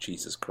because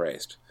Jesus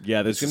Christ.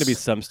 Yeah, there's going to be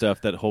some stuff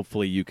that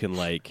hopefully you can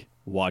like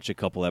watch a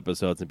couple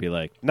episodes and be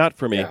like, not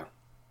for me. Yeah.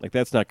 Like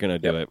that's not going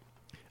to do it.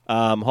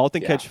 *Halt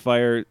and Catch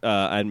Fire*.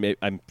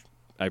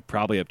 I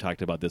probably have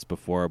talked about this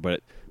before,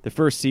 but the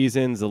first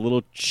season's a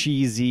little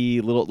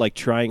cheesy, little like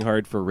trying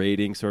hard for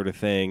rating sort of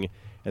thing,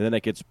 and then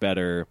it gets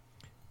better,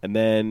 and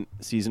then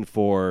season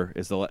 4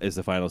 is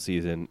the final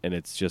season, and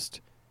it's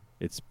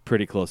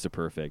pretty close to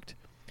perfect.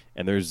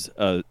 And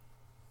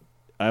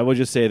I will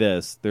just say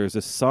this, there's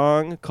a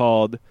song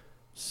called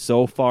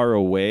So Far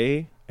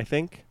Away, I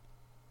think,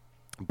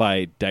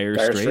 by Dire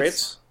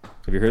Straits.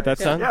 Have you heard that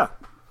song?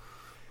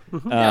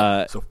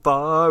 Yeah. So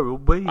far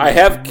away. I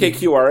have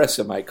KQRS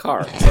in my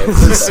car.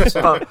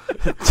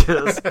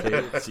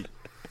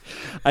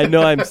 I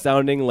know I'm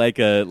sounding like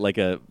a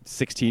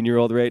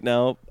 16-year-old right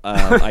now.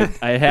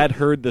 I had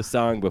heard the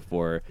song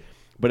before.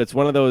 But it's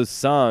one of those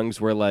songs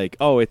where, like,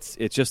 oh, it's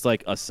just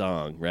like a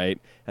song, right?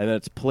 And then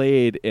it's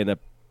played in a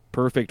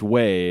perfect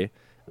way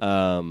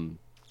in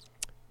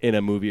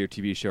a movie or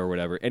TV show or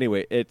whatever.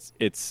 Anyway, it's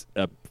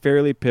a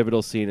fairly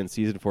pivotal scene in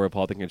season 4 of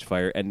 *Halt and Catch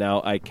Fire*, and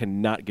now I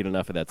cannot get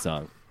enough of that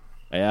song.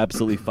 I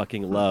absolutely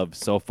fucking love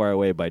 "So Far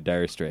Away" by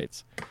Dire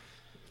Straits.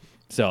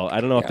 So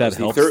I don't know if that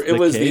helps. It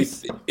was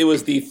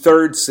the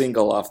 3rd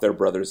single off their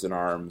Brothers in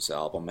Arms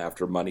album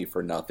after "Money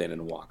for Nothing"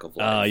 and "Walk of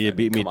Life." Oh, you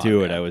beat me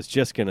to it. I was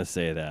just gonna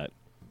say that.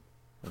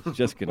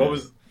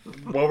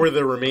 What were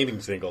the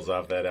remaining singles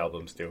off that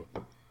album, Stu?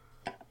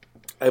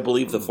 I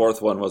believe the 4th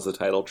one was the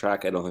title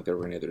track. I don't think there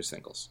were any other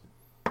singles.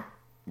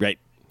 Right.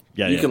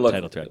 Yeah, you can look.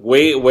 Title track.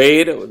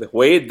 Wade.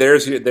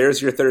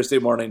 There's your Thursday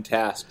morning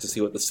task to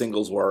see what the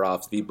singles were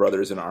off the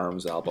Brothers in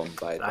Arms album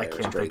by Dire Straits.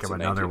 I can't think of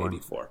another one.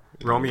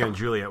 Romeo and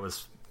Juliet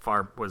was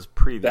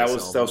previous.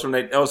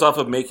 That was off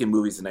of Making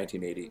Movies in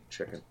 1980.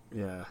 Chicken.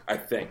 Yeah, I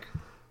think.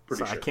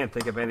 So sure. I can't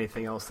think of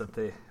anything else that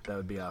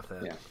would be off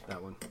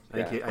that one.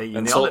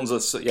 And Sultans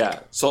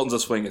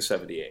of Swing is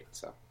 78.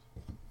 So.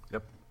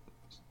 Yep.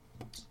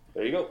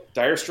 There you go.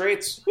 Dire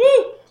Straits.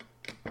 Woo!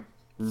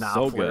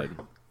 So good.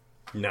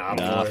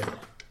 Knopfler.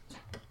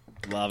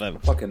 Love him.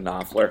 Fucking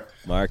Knopfler.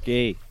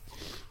 Marky.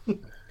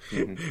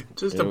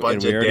 Just a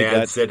bunch of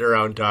dads sitting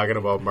around talking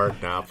about Mark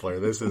Knopfler.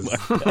 This is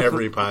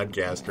every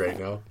podcast right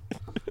now.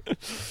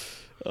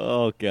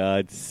 Oh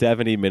God,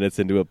 70 minutes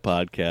into a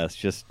podcast,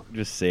 just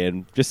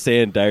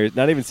saying Dire,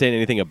 not even saying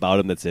anything about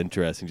him that's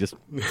interesting, just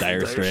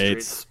Dire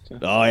Straits.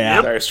 Oh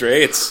yeah, Dire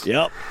Straits.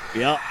 Yep,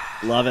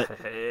 love it.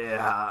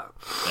 Yeah,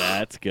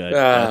 that's good.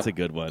 That's a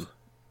good one.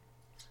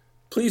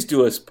 Please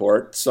do a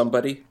sport.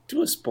 Somebody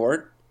do a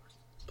sport,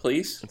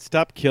 please. And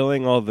stop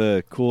killing all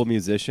the cool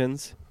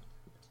musicians.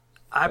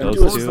 I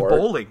propose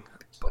the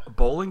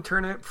bowling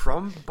tournament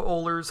from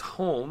bowlers'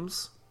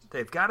 homes.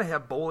 They've got to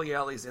have bowling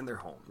alleys in their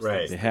homes.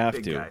 Right. They have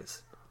big to.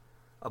 Guys.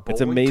 A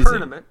bowling amazing.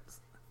 tournament,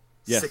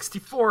 yes.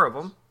 64 of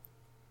them.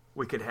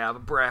 We could have a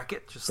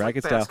bracket, just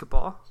bracket like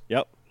basketball. Style.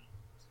 Yep.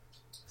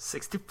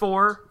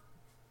 64.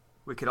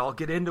 We could all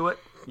get into it.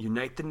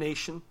 Unite the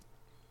nation.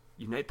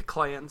 Unite the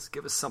clans.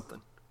 Give us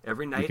something.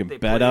 Every night they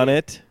bet on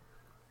it.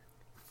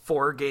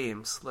 4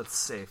 games. Let's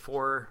say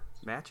 4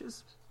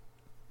 matches.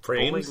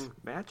 Frames? Bowling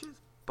matches?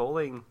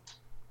 Bowling...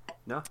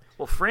 No?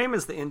 Well, frame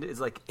is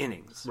like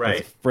innings. Right.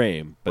 That's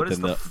frame, but What is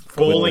then the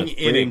bowling when the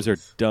frames are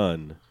innings?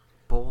 done.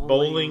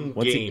 Bowling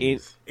Once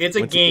games. It's a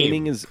once the game.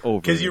 inning is over.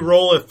 Because you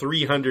roll a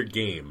 300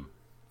 game.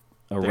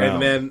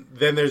 Around. And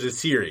then there's a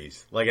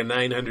series, like a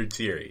 900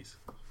 series.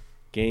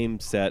 Game,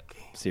 set,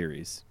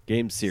 series.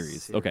 Game,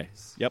 series. Okay.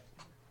 Yep.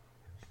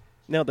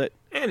 Nailed it.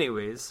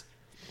 Anyways.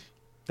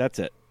 That's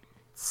it.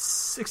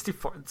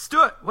 64. Let's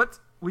do it. What?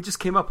 We just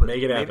came up with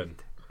Make it happen. Maybe.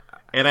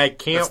 And I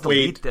can't Let's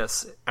delete wait.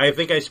 This. I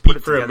think I Put speak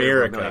it for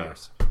together in America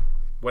 $1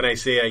 when I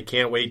say I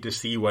can't wait to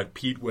see what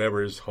Pete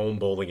Weber's home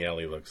bowling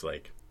alley looks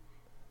like.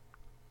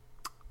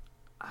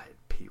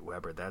 Pete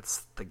Weber,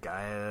 that's the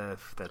guy.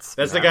 That's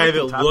the guy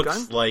that Top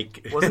looks Gun?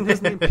 like. Wasn't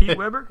his name Pete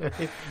Weber?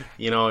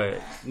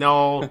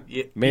 No.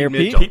 Mayor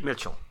Pete? Pete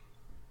Mitchell.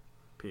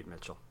 Pete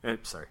Mitchell.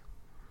 Sorry.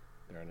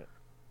 Darn it.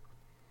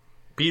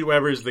 Pete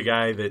Weber's the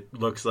guy that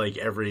looks like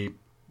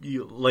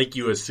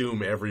you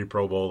assume every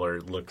Pro Bowler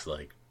looks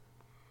like.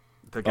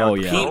 The guy Oh,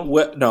 yeah.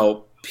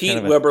 Pete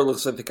Kind of Weber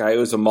looks like the guy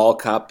who's a mall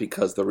cop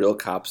because the real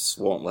cops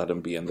won't let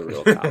him be in the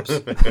real cops.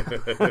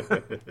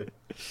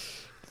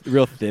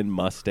 Real thin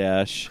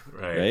mustache.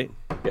 Right.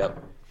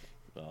 Yep.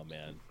 Oh,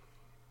 man.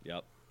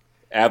 Yep.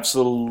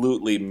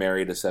 Absolutely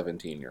married a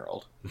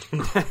 17-year-old.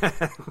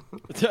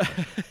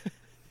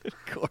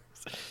 Of course.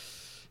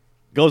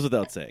 Goes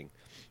without saying.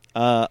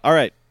 All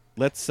right.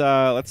 Let's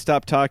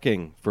stop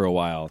talking for a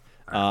while.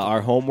 Our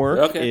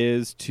homework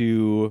is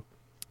to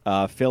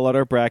fill out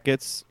our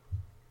brackets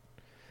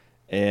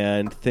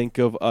and think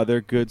of other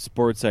good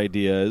sports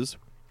ideas.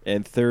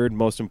 And third,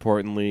 most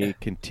importantly,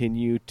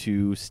 continue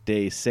to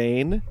stay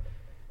sane.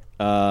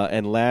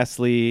 And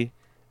lastly,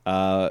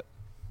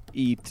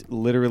 eat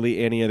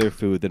literally any other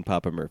food than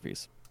Papa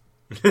Murphy's.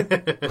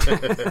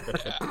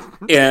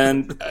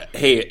 And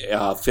hey,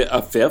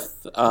 a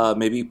fifth,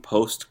 maybe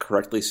post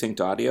correctly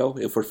synced audio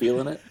if we're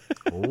feeling it.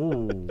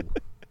 Oh.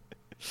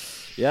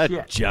 Yeah,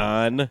 Shit.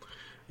 John.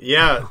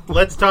 Yeah,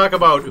 let's talk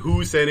about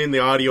who sent in the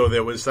audio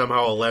that was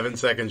somehow 11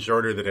 seconds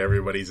shorter than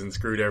everybody's and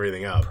screwed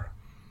everything up.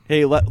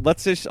 Hey,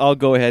 let's just all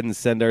go ahead and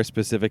send our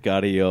specific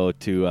audio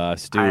to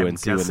Stu I'm and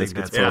see when this guessing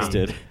gets that's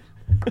posted.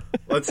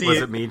 Let's see. Was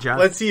it me, John?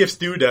 Let's see if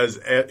Stu does.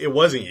 It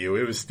wasn't you.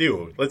 It was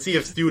Stu. Let's see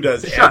if Stu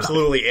does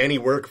absolutely any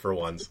work for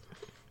once.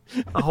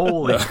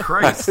 Holy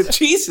Christ.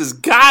 Jesus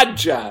God,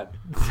 John.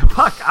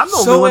 Fuck, I'm the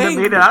So only one that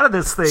angry. made it out of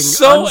this thing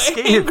So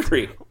unscathed.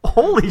 angry.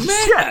 Holy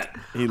shit.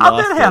 He How'd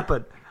lost that it.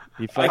 happen?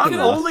 He I'm fucking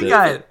the lost only it.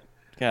 guy.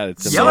 God,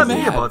 it's Yell at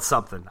amazing. me about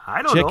something.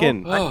 I don't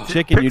Chicken, know.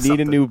 chicken, you Pick need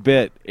a something. new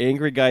bit.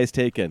 Angry guy's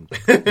taken.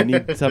 You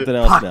need something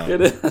else now.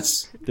 It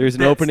is. There's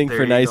an Bits, opening there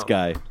for you nice go.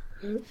 guy.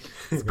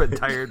 He's been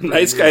tired for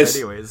Nice years guys.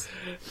 anyways.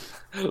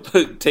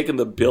 Taking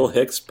the Bill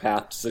Hicks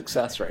path to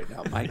success right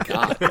now. My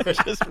God.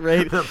 Just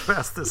rate The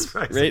fastest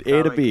A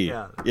to B.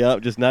 Yeah, Yep,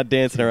 just not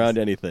dancing around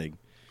anything.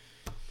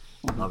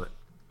 love it.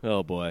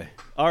 Oh boy.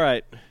 All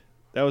right,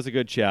 that was a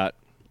good chat.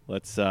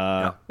 Let's.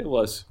 It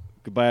was.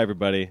 Goodbye,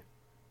 everybody.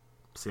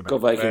 See you, Go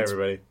buddy. Bye, Vikings.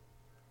 everybody.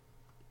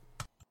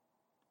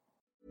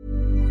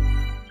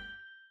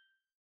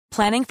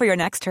 Planning for your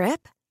next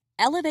trip?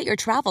 Elevate your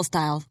travel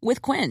style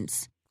with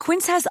Quince.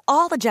 Quince has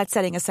all the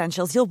jet-setting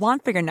essentials you'll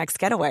want for your next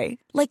getaway,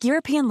 like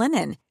European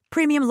linen,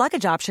 premium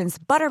luggage options,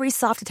 buttery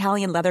soft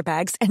Italian leather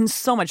bags, and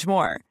so much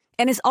more.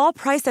 And is all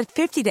priced at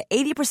 50 to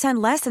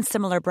 80% less than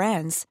similar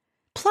brands.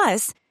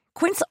 Plus,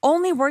 Quince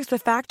only works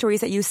with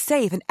factories that use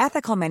safe and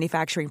ethical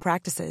manufacturing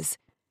practices.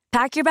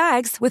 Pack your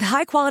bags with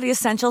high-quality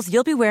essentials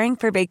you'll be wearing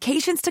for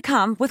vacations to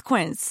come with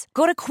Quince.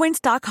 Go to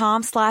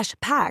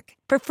quince.com/pack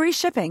for free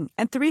shipping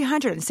and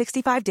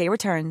 365-day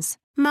returns.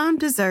 Mom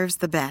deserves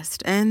the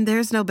best, and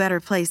there's no better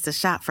place to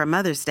shop for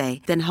Mother's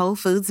Day than Whole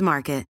Foods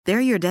Market. They're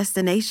your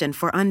destination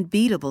for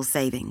unbeatable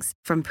savings,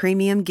 from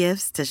premium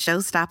gifts to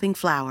show-stopping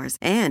flowers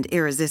and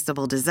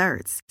irresistible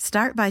desserts.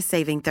 Start by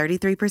saving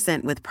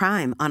 33% with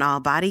Prime on all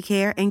body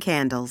care and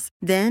candles.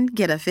 Then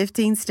get a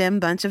 15-stem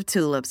bunch of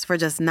tulips for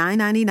just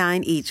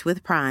 $9.99 each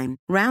with Prime.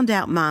 Round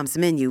out Mom's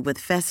menu with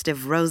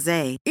festive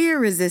rosé,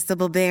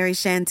 irresistible berry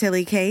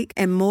chantilly cake,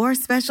 and more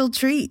special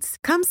treats.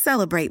 Come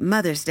celebrate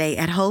Mother's Day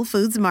at Whole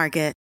Foods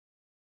Market.